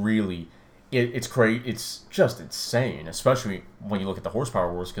 though. It's really, it's great. It's just insane, especially when you look at the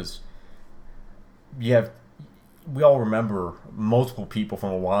horsepower wars, because we all remember multiple people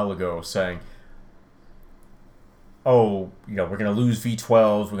from a while ago saying, oh, we're gonna lose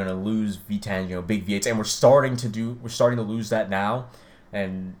V12s, we're gonna lose V10, big V8s, and we're starting to lose that now.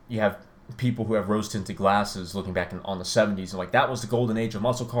 And you have people who have rose tinted glasses looking back on the 70s and like that was the golden age of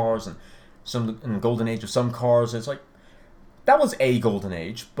muscle cars and the golden age of some cars. And it's like that was a golden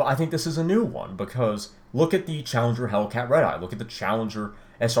age, but I think this is a new one because look at the Challenger Hellcat Redeye, look at the Challenger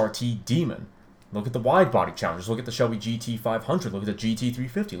SRT Demon, look at the wide body Challengers, look at the Shelby GT500, look at the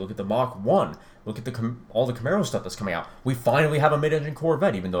GT350, look at the Mach 1, look at all the Camaro stuff that's coming out. We finally have a mid-engine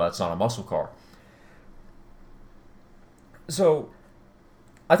Corvette, even though that's not a muscle car. So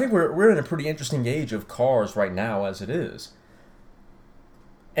I think we're in a pretty interesting age of cars right now as it is.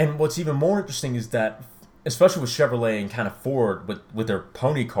 And what's even more interesting is that, especially with Chevrolet and kind of Ford, with their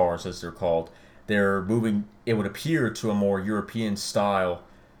pony cars, as they're called, they're moving, it would appear, to a more European style,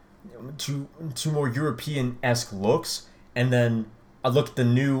 to more European-esque looks. And then I look at the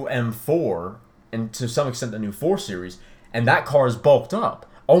new M4, and to some extent the new 4 Series, and that car is bulked up,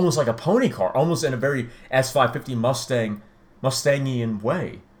 almost like a pony car, almost in a very S550 Mustangian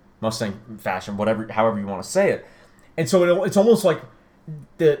way, Mustang fashion, however you want to say it. And so it's almost like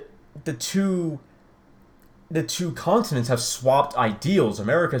the two continents have swapped ideals.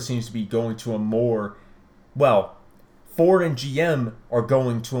 America seems to be going to a more, Ford and GM are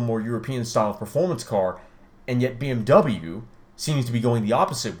going to a more European style performance car, and yet BMW seems to be going the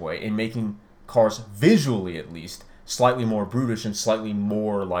opposite way and making cars, visually at least, slightly more brutish and slightly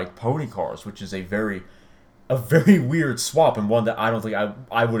more like pony cars, which is a very weird swap, and one that I don't think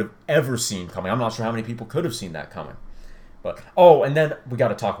I would have ever seen coming. I'm not sure how many people could have seen that coming. But and then we got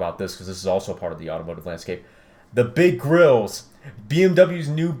to talk about this because this is also a part of the automotive landscape. The big grills. BMW's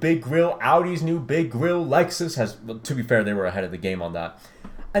new big grill, Audi's new big grill, Lexus has, to be fair, they were ahead of the game on that.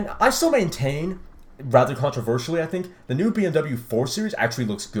 And I still maintain, rather controversially I think, the new BMW 4 Series actually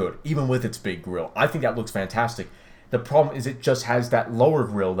looks good, even with its big grill. I think that looks fantastic. The problem is it just has that lower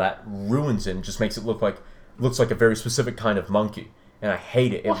grill that ruins it and just makes it looks like a very specific kind of monkey. And I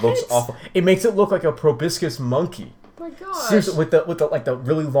hate it. It looks awful. It makes it look like a proboscis monkey. Oh my gosh. Seriously, with the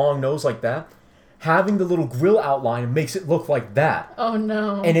really long nose like that, having the little grill outline makes it look like that. Oh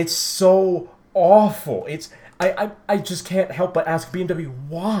no. And it's so awful. I just can't help but ask BMW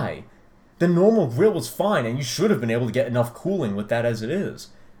why. The normal grill was fine, and you should have been able to get enough cooling with that as it is.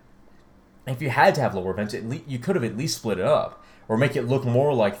 If you had to have lower vents, you could have at least split it up or make it look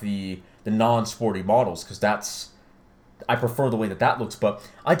more like the non-sporty models, because I prefer the way that looks. But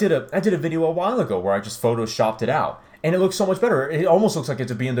I did a video a while ago where I just photoshopped it out, and it looks so much better. It almost looks like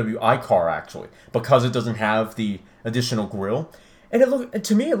it's a BMW iCar actually, because it doesn't have the additional grille. And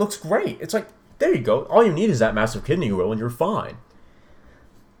to me it looks great. It's like, there you go. All you need is that massive kidney grille and you're fine.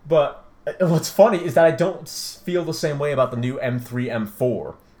 But what's funny is that I don't feel the same way about the new M3,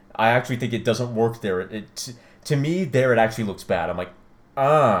 M4. I actually think it doesn't work there. To me, there it actually looks bad. I'm like,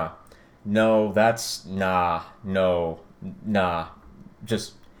 no, that's, nah.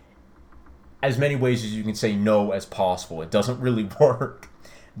 Just as many ways as you can say no as possible. It doesn't really work.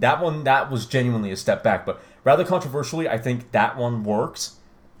 That was genuinely a step back, but rather controversially, I think that one works.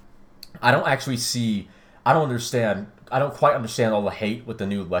 I don't quite understand all the hate with the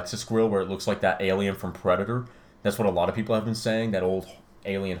new Lexus grille where it looks like that alien from Predator. That's what a lot of people have been saying, that old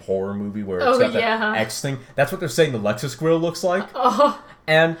alien horror movie where it's got that X thing. That's what they're saying the Lexus grille looks like.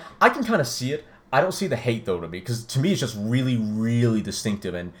 And I can kind of see it. I don't see the hate, though, to me, because to me it's just really, really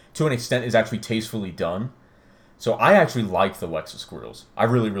distinctive, and to an extent is actually tastefully done. So I actually like the Lexus grills. I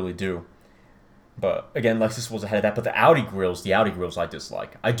really, really do. But again, Lexus was ahead of that. But the Audi grills I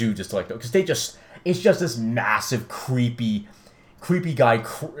dislike. I do dislike them because it's just this massive, creepy guy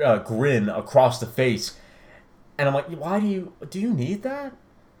grin across the face. And I'm like, why do you need that?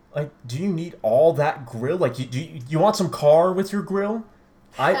 Like, do you need all that grill? Like, you want some car with your grill?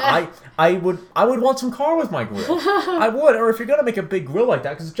 I would want some car with my grill. I would. Or if you're gonna make a big grill like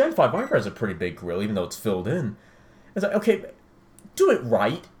that, because the Gen 5 Viper has a pretty big grill, even though it's filled in. It's like, okay, do it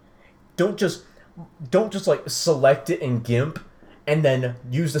right. Don't just like select it in GIMP and then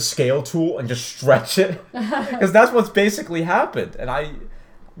use the scale tool and just stretch it, because that's what's basically happened. And I'm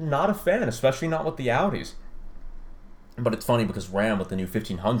not a fan, especially not with the Audis. But it's funny because Ram with the new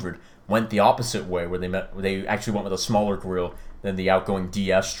 1500 went the opposite way, where they actually went with a smaller grille than the outgoing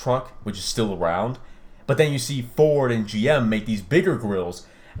DS truck, which is still around. But then you see Ford and GM make these bigger grills,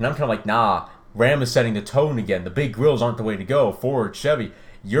 and I'm kind of like, nah, Ram is setting the tone again. The big grills aren't the way to go. Ford, Chevy,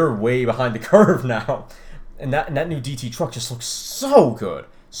 you're way behind the curve now. And that new DT truck just looks so good.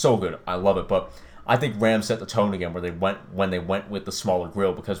 So good. I love it. But I think Ram set the tone again when they went with the smaller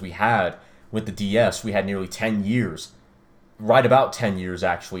grill, because with the DS, we had nearly 10 years, right about 10 years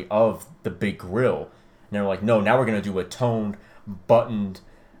actually, of the big grill. they're like, no, now we're gonna do a buttoned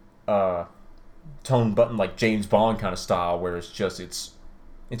like James Bond kind of style, where it's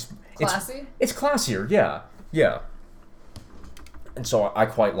Classy? It's classier, yeah. And so I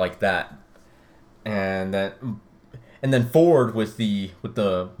quite like that. And then Ford with the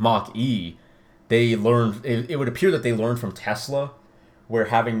Mach-E, they learned. It would appear that they learned from Tesla, where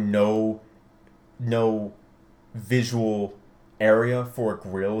having no visual area for a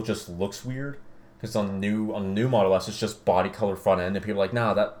grille just looks weird. Because on the new Model S, it's just body color front end, and people are like,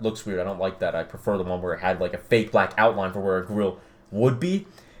 nah, that looks weird. I don't like that. I prefer the one where it had like a fake black outline for where a grille would be.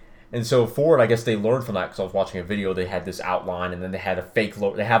 And so Ford, I guess they learned from that, because I was watching a video. They had this outline, and then they have a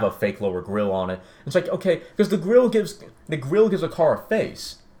fake lower grille on it. It's like, okay, because the grille gives a car a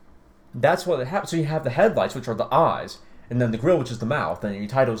face. That's what it happens. So you have the headlights, which are the eyes, and then the grille, which is the mouth, and you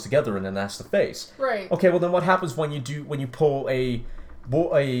tie those together, and then that's the face. Right. Okay, well then what happens when you pull a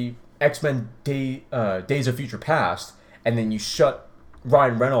X-Men Days of Future Past, and then you shut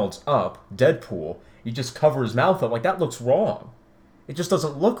Ryan Reynolds up, Deadpool, you just cover his mouth up? Like, that looks wrong. It just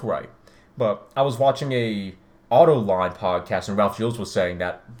doesn't look right. But I was watching a Autoline podcast, and Ralph Fields was saying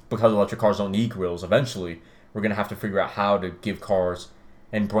that because electric cars don't need grills, eventually we're going to have to figure out how to give cars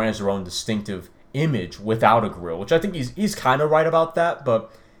and brands their own distinctive image without a grill, which I think he's kind of right about that,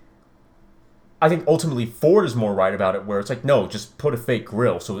 but I think ultimately Ford is more right about it, where it's like, no, just put a fake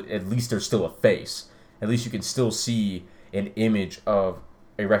grill, so at least there's still a face. At least you can still see an image of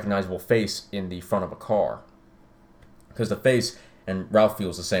a recognizable face in the front of a car. Because the face, and Ralph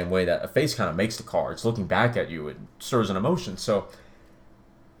feels the same way, that a face kind of makes the car. It's looking back at you. It stirs an emotion. So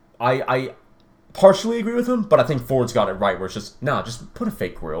I partially agree with him, but I think Ford's got it right, where it's just, just put a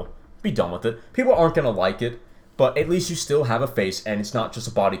fake grill. Be done with it. People aren't going to like it, but at least you still have a face, and it's not just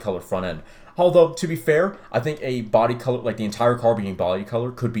a body color front end. Although, to be fair, I think a body color, like the entire car being body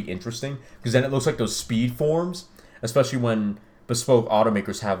color, could be interesting, because then it looks like those speed forms, especially when bespoke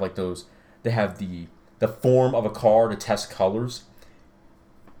automakers have like those, they have the form of a car to test colors,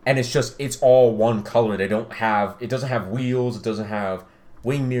 and it's all one color. It doesn't have wheels, it doesn't have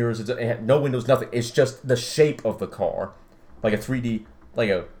wing mirrors, it has no windows, nothing. It's just the shape of the car, like a 3D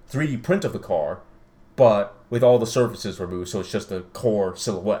print of the car, but with all the surfaces removed, so it's just a core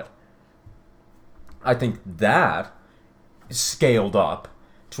silhouette. I think that scaled up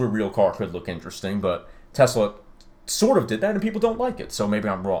to a real car could look interesting, but Tesla sort of did that, and people don't like it, so maybe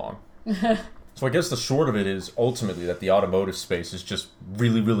I'm wrong. So I guess the short of it is ultimately that the automotive space is just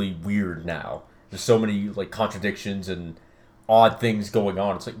really, really weird now. There's so many like contradictions and odd things going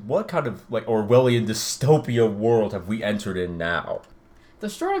on. It's like, what kind of like Orwellian dystopia world have we entered in now? The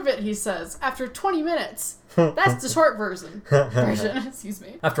short of it, he says, after 20 minutes. That's the short version. Excuse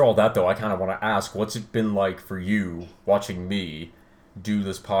me. After all that, though, I kind of want to ask, what's it been like for you watching me do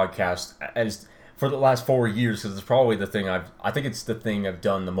this podcast as for the last 4 years? Because it's probably the thing I think it's the thing I've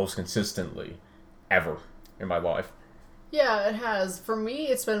done the most consistently ever in my life. Yeah, it has. For me,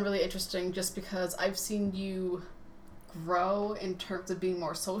 it's been really interesting just because I've seen you grow in terms of being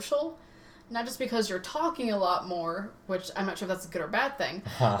more social. Not just because you're talking a lot more, which I'm not sure if that's a good or bad thing,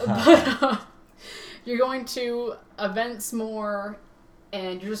 but you're going to events more,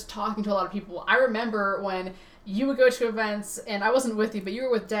 and you're just talking to a lot of people. I remember when you would go to events, and I wasn't with you, but you were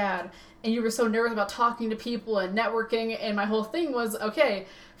with Dad, and you were so nervous about talking to people and networking, and my whole thing was, okay,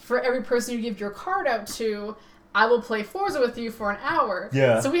 for every person you give your card out to, I will play Forza with you for an hour.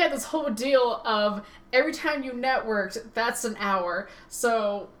 Yeah. So we had this whole deal of every time you networked, that's an hour.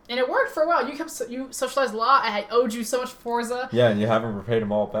 So, and it worked for a while. You socialized a lot. I owed you so much Forza. Yeah, and you haven't repaid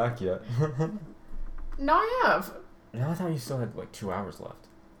them all back yet. No, I have. No, I thought you still had like 2 hours left.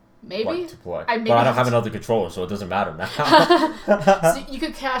 Maybe? To play. But I don't have another controller, so it doesn't matter now. So you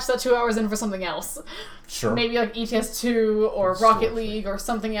could cash that 2 hours in for something else. Sure. Maybe like ETS2 or Rocket League or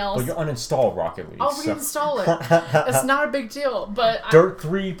something else. But you uninstall Rocket League. I'll reinstall it. It's not a big deal, but Dirt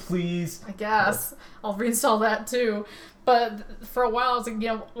 3, please. I guess. I'll reinstall that too. But for a while, I was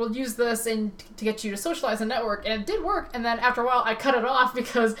like, we'll use this to get you to socialize and network. And it did work. And then after a while, I cut it off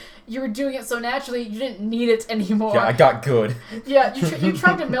because you were doing it so naturally, you didn't need it anymore. Yeah, I got good. Yeah, you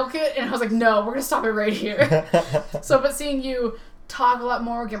tried to milk it, and I was like, no, we're going to stop it right here. But seeing you talk a lot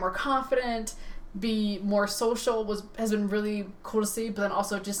more, get more confident, be more social has been really cool to see. But then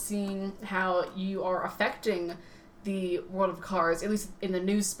also just seeing how you are affecting the world of cars, at least in the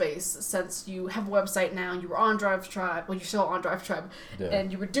news space, since you have a website now, and you were on Drive Tribe, well, you're still on Drive Tribe,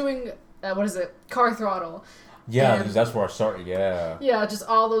 and you were doing, Car Throttle. Yeah, because that's where I started, yeah. Yeah, just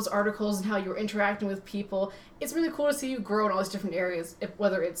all those articles and how you were interacting with people. It's really cool to see you grow in all these different areas,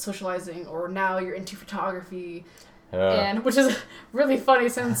 whether it's socializing or now you're into photography. And which is really funny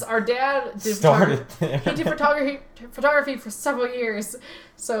since our dad did Started he did photography for several years,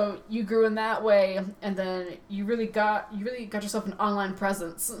 so you grew in that way, and then you really got yourself an online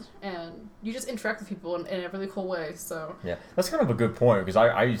presence, and you just interact with people in a really cool way. So yeah, that's kind of a good point, because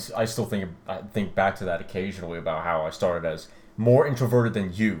I still think back to that occasionally about how I started as more introverted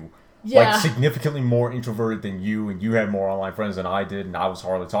than you. yeah, Like, significantly more introverted than you, and you had more online friends than I did, and I was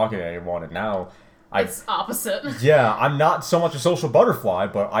hardly talking to anyone, and now it's opposite. yeah, I'm not so much a social butterfly,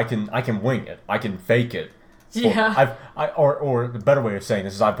 but I can wing it. I can fake it. Yeah. Or the better way of saying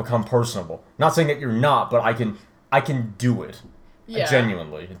this is I've become personable. Not saying that you're not, but I can do it. Yeah.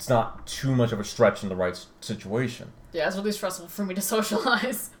 Genuinely. It's not too much of a stretch in the right situation. Yeah, it's really stressful for me to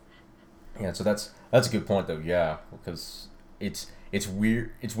socialize. Yeah, so that's a good point though, yeah, because it's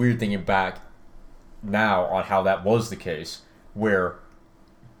weird thinking back now on how that was the case, where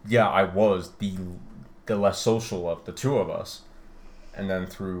yeah, I was the less social of the two of us. And then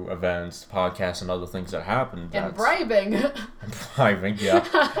through events, podcasts, and other things that happened. And bribing. Bribing,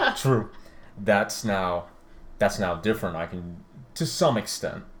 yeah. True. That's now different. I can, to some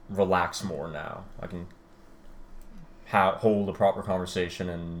extent, relax more now. I can hold a proper conversation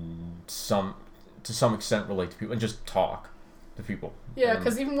and to some extent relate to people and just talk to people. Yeah,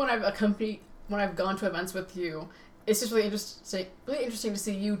 because even when I've gone to events with you, it's just really interesting to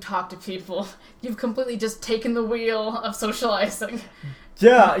see you talk to people. You've completely just taken the wheel of socializing.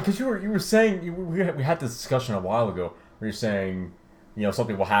 Yeah, because you were saying we had this discussion a while ago where you're saying, you know,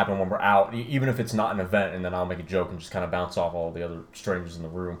 something will happen when we're out, even if it's not an event, and then I'll make a joke and just kind of bounce off all the other strangers in the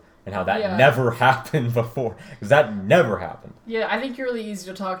room, and how that never happened before, because that never happened. Yeah, I think you're really easy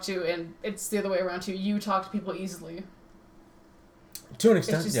to talk to, and it's the other way around too. You talk to people easily. To an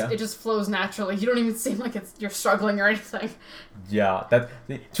extent, it just flows naturally. You don't even seem like you're struggling or anything. Yeah,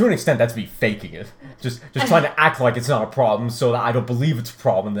 to an extent, that's me faking it. Just trying to act like it's not a problem, so that I don't believe it's a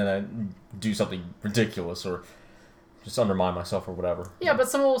problem, then I do something ridiculous or just undermine myself or whatever. Yeah, but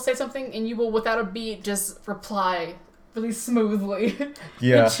someone will say something, and you will, without a beat, just reply really smoothly.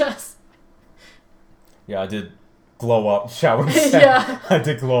 Yeah. Yeah, I did glow up, shall we say. Yeah. I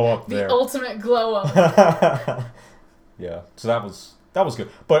did glow up there. The ultimate glow up. Yeah, so that was good.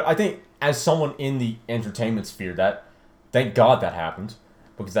 But I think as someone in the entertainment sphere, thank God that happened,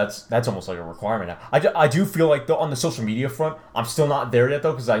 because that's almost like a requirement now. I do feel like though on the social media front, I'm still not there yet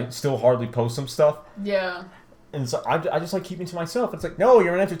though, because I still hardly post some stuff. Yeah. And so I just like keeping to myself. It's like, no,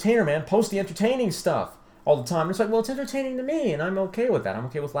 you're an entertainer, man. Post the entertaining stuff all the time. And it's like, well, it's entertaining to me, and I'm okay with that. I'm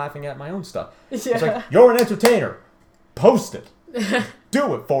okay with laughing at my own stuff. Yeah. It's like, you're an entertainer. Post it.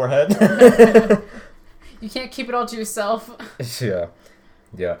 Do it, forehead. You can't keep it all to yourself. Yeah.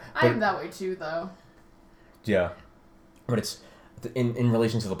 Yeah. I'm that way too, though. Yeah. But it's, in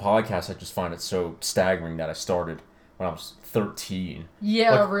relation to the podcast, I just find it so staggering that I started when I was 13.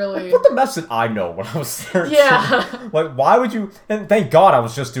 Yeah, like, really. Like, what the mess did I know when I was 13? Yeah. Like, why would you... And thank God I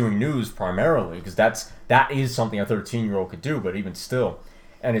was just doing news primarily, because that is something a 13-year-old could do, but even still.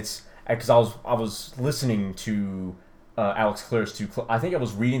 And it's... Because I was listening to Alex Clare's I think I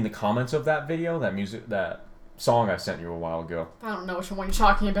was reading the comments of that video, that song I sent you a while ago. I don't know which one you're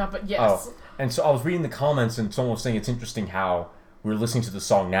talking about, but yes. Oh, and so I was reading the comments, and someone was saying it's interesting how we're listening to the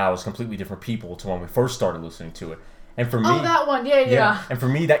song now as completely different people to when we first started listening to it. And for me... Oh, that one. Yeah. And for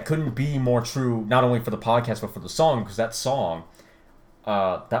me, that couldn't be more true, not only for the podcast, but for the song, because that song,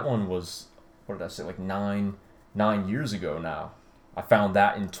 that one was, what did I say, like 9 years ago now. I found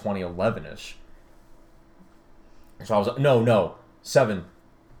that in 2011-ish. So I was,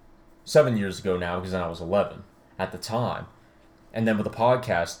 7 years ago now, because then I was 11 at the time. And then with the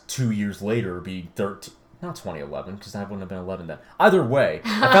podcast, 2 years later, it'd be 13, not 2011, because I wouldn't have been 11 then. Either way,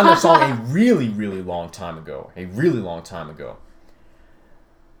 I found that song a really, really long time ago.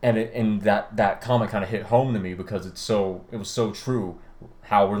 And that comment kind of hit home to me, because it was so true,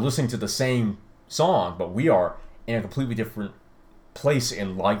 how we're listening to the same song, but we are in a completely different place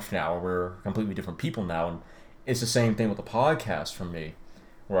in life now. We're completely different people now, and it's the same thing with the podcast for me,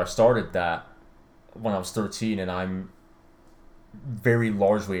 where I started that when I was 13, and I'm very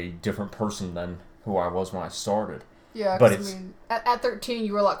largely a different person than who I was when I started. Yeah, because I mean, at 13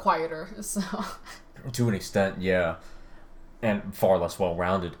 you were a lot quieter, so... To an extent, yeah. And far less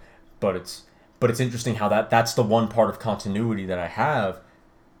well-rounded. But it's interesting how that's the one part of continuity that I have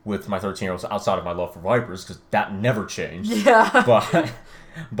with my 13-year-olds outside of my love for Vipers, because that never changed. Yeah.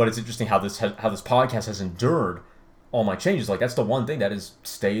 But it's interesting how this podcast has endured all my changes. Like, that's the one thing that has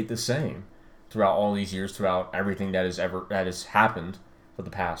stayed the same throughout all these years, throughout everything that has happened for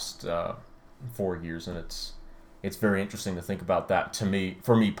the past 4 years, and it's very interesting to think about that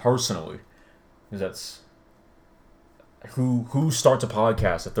for me personally, because who starts a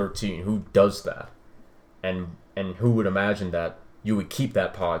podcast at 13? Who does that? And who would imagine that you would keep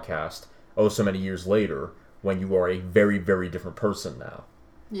that podcast so many years later when you are a very, very different person now?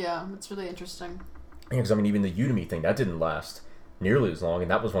 Yeah, it's really interesting. Yeah, because I mean, even the Udemy thing, that didn't last nearly as long,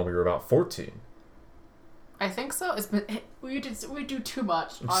 and that was when we were about 14. I think so. It's been we do too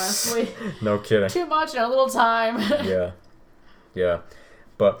much, honestly. No kidding. Too much in a little time. Yeah.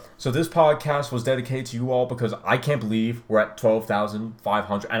 But so this podcast was dedicated to you all because I can't believe we're at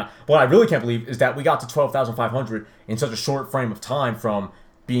 12,500. And what I really can't believe is that we got to 12,500 in such a short frame of time from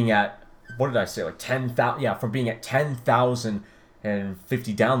being at, what did I say, like 10,000? Yeah, from being at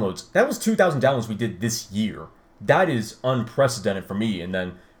 10,050 downloads. That was 2,000 downloads we did this year. That is unprecedented for me. And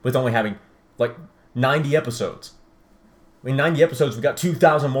then with only having like 90 episodes. In 90 episodes, we got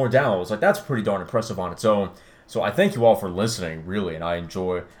 2,000 more downloads. Like, that's pretty darn impressive on its own. So I thank you all for listening, really, and I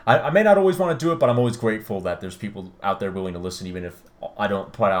enjoy... I may not always want to do it, but I'm always grateful that there's people out there willing to listen, even if I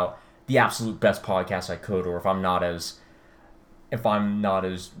don't put out the absolute best podcast I could, or if I'm not as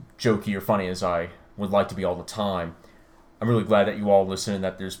jokey or funny as I would like to be all the time. I'm really glad that you all listen, and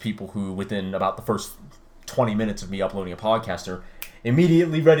that there's people who, within about the first 20 minutes of me uploading a podcast, are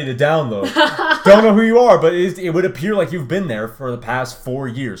immediately ready to download. Don't know who you are, but it would appear like you've been there for the past 4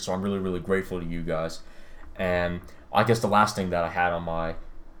 years, so I'm really, really grateful to you guys. And I guess the last thing that I had on my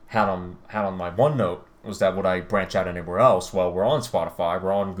OneNote was that would I branch out anywhere else? Well, we're on Spotify,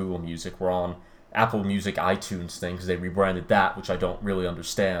 we're on Google Music, we're on Apple Music, iTunes thing, because they rebranded that, which I don't really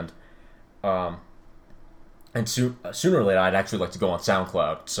understand. And sooner or later, I'd actually like to go on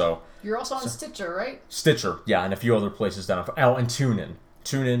SoundCloud. So you're also on Stitcher, right? Stitcher, yeah, and a few other places that and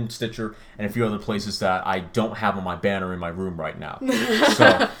TuneIn, Stitcher, and a few other places that I don't have on my banner in my room right now.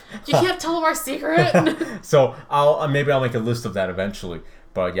 So you can't tell them our secret. So I'll make a list of that eventually.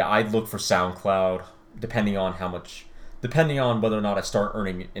 But yeah, I'd look for SoundCloud, depending on whether or not I start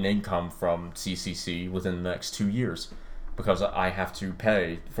earning an income from CCC within the next 2 years, because I have to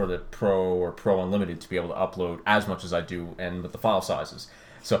pay for the Pro or Pro Unlimited to be able to upload as much as I do, and with the file sizes.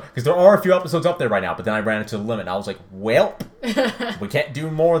 So, because there are a few episodes up there right now, but then I ran into the limit, and I was like, well, we can't do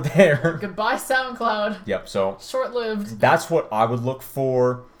more there. Goodbye, SoundCloud. Yep, so... short-lived. That's what I would look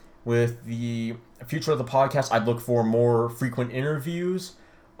for with the future of the podcast. I'd look for more frequent interviews.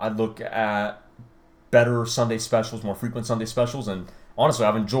 I'd look at better Sunday specials, more frequent Sunday specials, and honestly,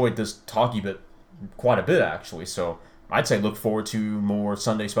 I've enjoyed this talkie bit quite a bit, actually, so... I'd say look forward to more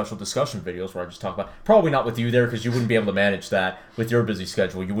Sunday special discussion videos where I just talk about... Probably not with you there, because you wouldn't be able to manage that with your busy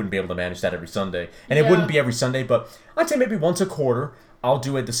schedule. You wouldn't be able to manage that every Sunday. And It wouldn't be every Sunday, but I'd say maybe once a quarter, I'll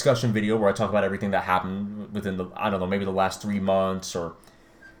do a discussion video where I talk about everything that happened within maybe the last 3 months or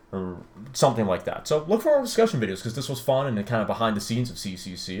something like that. So look for our discussion videos, because this was fun and kind of behind the scenes of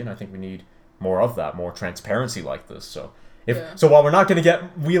CCC, and I think we need more of that, more transparency like this, so... So while we're not going to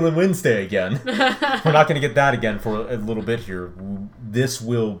get Wheelin' Wednesday again, we're not going to get that again for a little bit here, this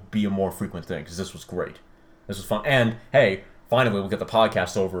will be a more frequent thing, because this was great. This was fun. And, hey, finally we'll get the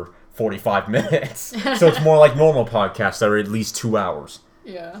podcast over 45 minutes. So it's more like normal podcasts that are at least 2 hours.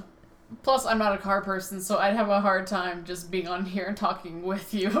 Yeah. Plus, I'm not a car person, so I'd have a hard time just being on here and talking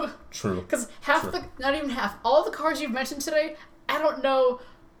with you. True. Because not even half, all the cars you've mentioned today, I don't know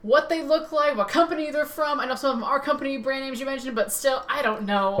what they look like, what company they're from. I know some of them are company brand names you mentioned, but still, I don't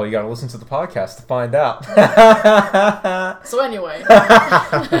know. Well, you gotta listen to the podcast to find out. So anyway.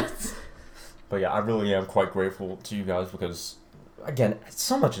 But yeah, I really am quite grateful to you guys because, again,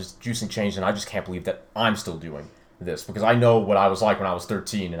 so much is juicing changed, and I just can't believe that I'm still doing this, because I know what I was like when I was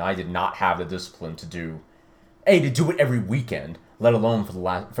 13, and I did not have the discipline to do it every weekend, let alone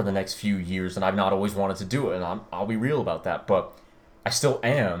for the next few years, and I've not always wanted to do it, and I'll be real about that, but I still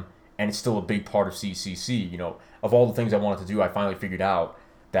am, and it's still a big part of CCC. You know, of all the things I wanted to do, I finally figured out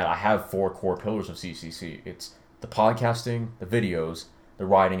that I have 4 core pillars of CCC. It's the podcasting, the videos, the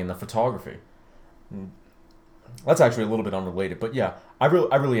writing, and the photography. That's actually a little bit unrelated, but yeah, I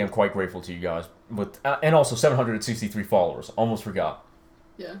really am quite grateful to you guys and also 763 followers. Almost forgot.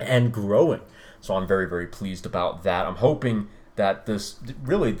 Yeah. And growing. So I'm very, very pleased about that. I'm hoping that the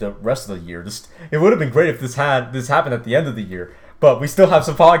rest of the year, it would have been great if this happened at the end of the year. But we still have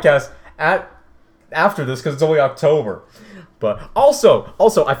some podcasts after this because it's only October. But also,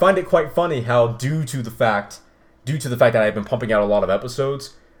 I find it quite funny how due to the fact that I've been pumping out a lot of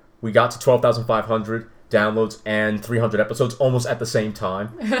episodes, we got to 12,500 downloads and 300 episodes almost at the same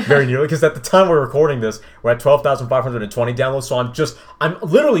time, very nearly. Because at the time we're recording this, we're at 12,520 downloads. So I'm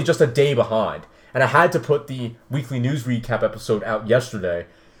literally just a day behind, and I had to put the weekly news recap episode out yesterday,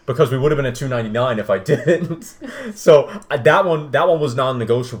 because we would have been at 299 if I didn't. So that one was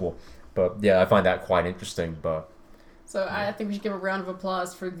non-negotiable. But yeah, I find that quite interesting. But So I think we should give a round of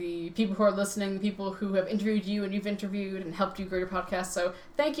applause for the people who are listening, the people who have interviewed you and you've interviewed and helped you grow your podcast. So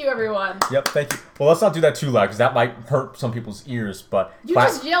thank you, everyone. Yep, thank you. Well, let's not do that too loud because that might hurt some people's ears. But you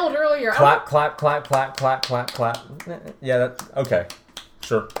just yelled earlier. Clap, clap, clap, clap, clap, clap, clap. Yeah, that okay.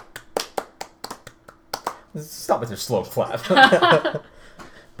 Sure. Stop with your slow clap.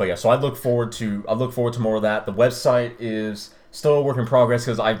 But yeah, so I look forward to more of that. The website is still a work in progress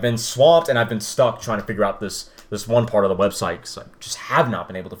because I've been swamped and I've been stuck trying to figure out this one part of the website because I just have not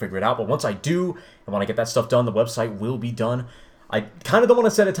been able to figure it out. But once I do, and when I get that stuff done, the website will be done. I kind of don't want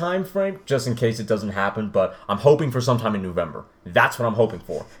to set a time frame just in case it doesn't happen, but I'm hoping for sometime in November. That's what I'm hoping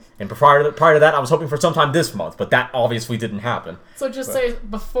for. And prior to that, I was hoping for sometime this month, but that obviously didn't happen. So say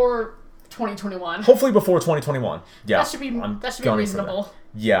before 2021. Hopefully before 2021. Yeah, that should be reasonable.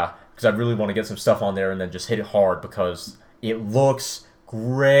 Yeah, because I really want to get some stuff on there and then just hit it hard because it looks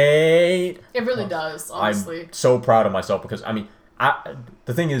great. It really does, honestly. I'm so proud of myself because, I mean,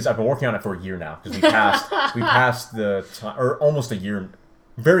 the thing is, I've been working on it for a year now because we passed the time, or almost a year,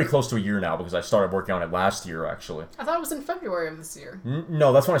 very close to a year now because I started working on it last year, actually. I thought it was in February of this year.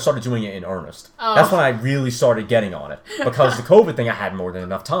 No, that's when I started doing it in earnest. Oh. That's when I really started getting on it because the COVID thing, I had more than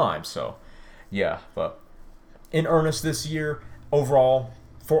enough time, so yeah, but in earnest this year, overall,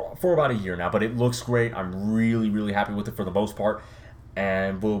 for about a year now, but it looks great. I'm really, really happy with it for the most part.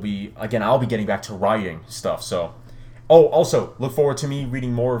 And I'll be getting back to writing stuff. So, also look forward to me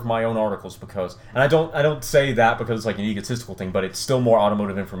reading more of my own articles because, and I don't say that because it's like an egotistical thing, but it's still more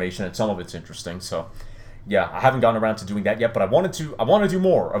automotive information and some of it's interesting. So, yeah, I haven't gotten around to doing that yet, but I want to do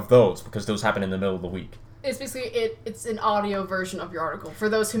more of those because those happen in the middle of the week. It's basically it's an audio version of your article for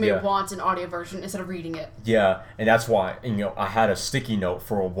those who may want an audio version instead of reading it. Yeah, and that's why I had a sticky note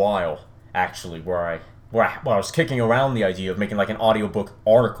for a while actually where I was kicking around the idea of making like an audiobook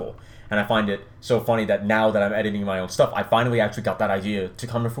article, and I find it so funny that now that I'm editing my own stuff, I finally actually got that idea to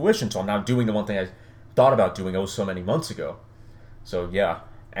come to fruition. So I'm now doing the one thing I thought about doing so many months ago. So yeah,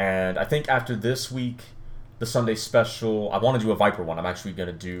 and I think after this week. The Sunday special. I want to do a Viper one. I'm actually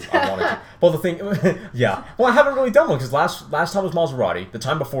gonna do. Well, the thing, yeah. Well, I haven't really done one because last time was Maserati. The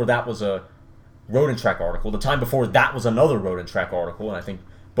time before that was a Road and Track article. The time before that was another Road and Track article, and I think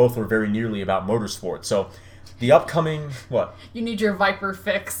both were very nearly about motorsport. So, the upcoming what? You need your Viper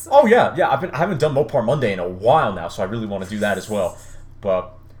fix. Oh yeah. I haven't done Mopar Monday in a while now, so I really want to do that as well.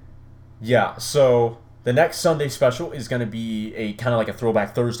 But yeah, so. The next Sunday special is going to be a kind of like a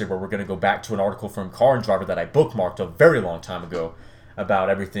throwback Thursday where we're going to go back to an article from Car and Driver that I bookmarked a very long time ago about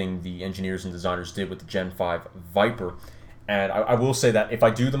everything the engineers and designers did with the Gen 5 Viper. And I will say that if I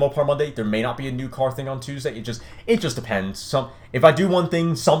do the Mopar Monday, there may not be a new car thing on Tuesday. It just depends. If I do one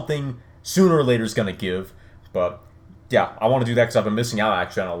thing, something sooner or later is going to give. But yeah, I want to do that because I've been missing out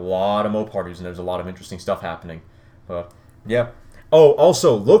actually on a lot of Mopar news and there's a lot of interesting stuff happening. But yeah. Oh,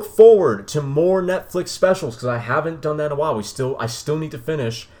 also, look forward to more Netflix specials, because I haven't done that in a while. I still need to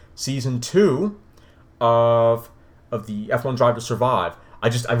finish Season 2 of the F1 Drive to Survive. I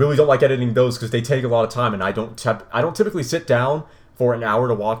really don't like editing those, because they take a lot of time, and I don't typically sit down for an hour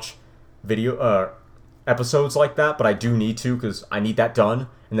to watch video episodes like that, but I do need to, because I need that done,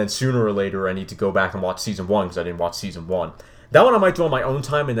 and then sooner or later I need to go back and watch Season 1, because I didn't watch Season 1. That one I might do on my own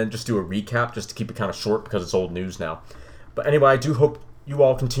time, and then just do a recap, just to keep it kind of short, because it's old news now. But anyway, I do hope you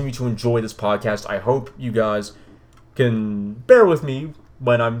all continue to enjoy this podcast. I hope you guys can bear with me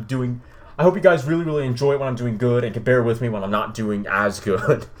when I'm doing... I hope you guys really, really enjoy it when I'm doing good and can bear with me when I'm not doing as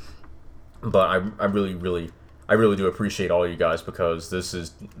good. But I really do appreciate all you guys because this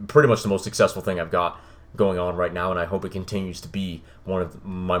is pretty much the most successful thing I've got going on right now, and I hope it continues to be one of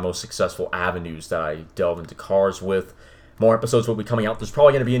my most successful avenues that I delve into cars with. More episodes will be coming out. There's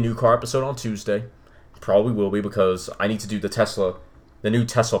probably going to be a new car episode on Tuesday. Probably will be because I need to do the new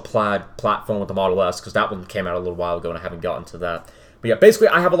Tesla Plaid platform with the Model S because that one came out a little while ago and I haven't gotten to that. But yeah, basically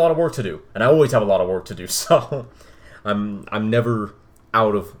I have a lot of work to do and I always have a lot of work to do. So I never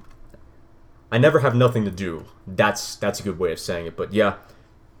have nothing to do. That's a good way of saying it. But yeah,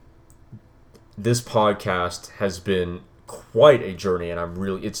 this podcast has been quite a journey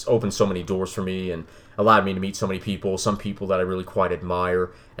and it's opened so many doors for me and allowed me to meet so many people, some people that I really quite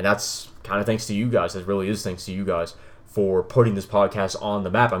admire, and that's kind of thanks to you guys. It really is thanks to you guys for putting this podcast on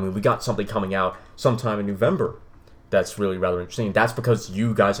the map. I mean, we got something coming out sometime in November that's really rather interesting. That's because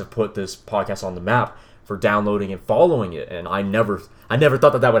you guys have put this podcast on the map for downloading and following it, and I never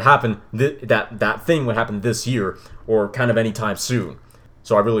thought that would happen, that thing would happen this year or kind of anytime soon.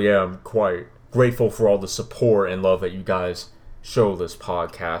 So I really am quite grateful for all the support and love that you guys show this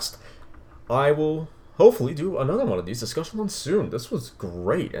podcast. I will hopefully do another one of these discussion ones soon. This was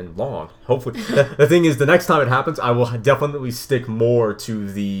great and long. Hopefully, the thing is, the next time it happens, I will definitely stick more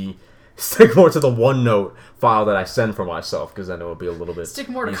to the OneNote file that I send for myself, because I know it'll be a little bit Stick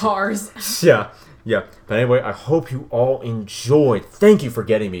more to easier. cars. Yeah. But anyway, I hope you all enjoyed. Thank you for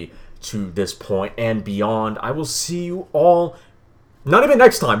getting me to this point and beyond. I will see you all, not even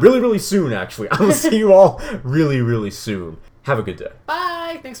next time, really, really soon, actually. I will see you all really, really soon. Have a good day.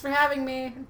 Bye. Thanks for having me.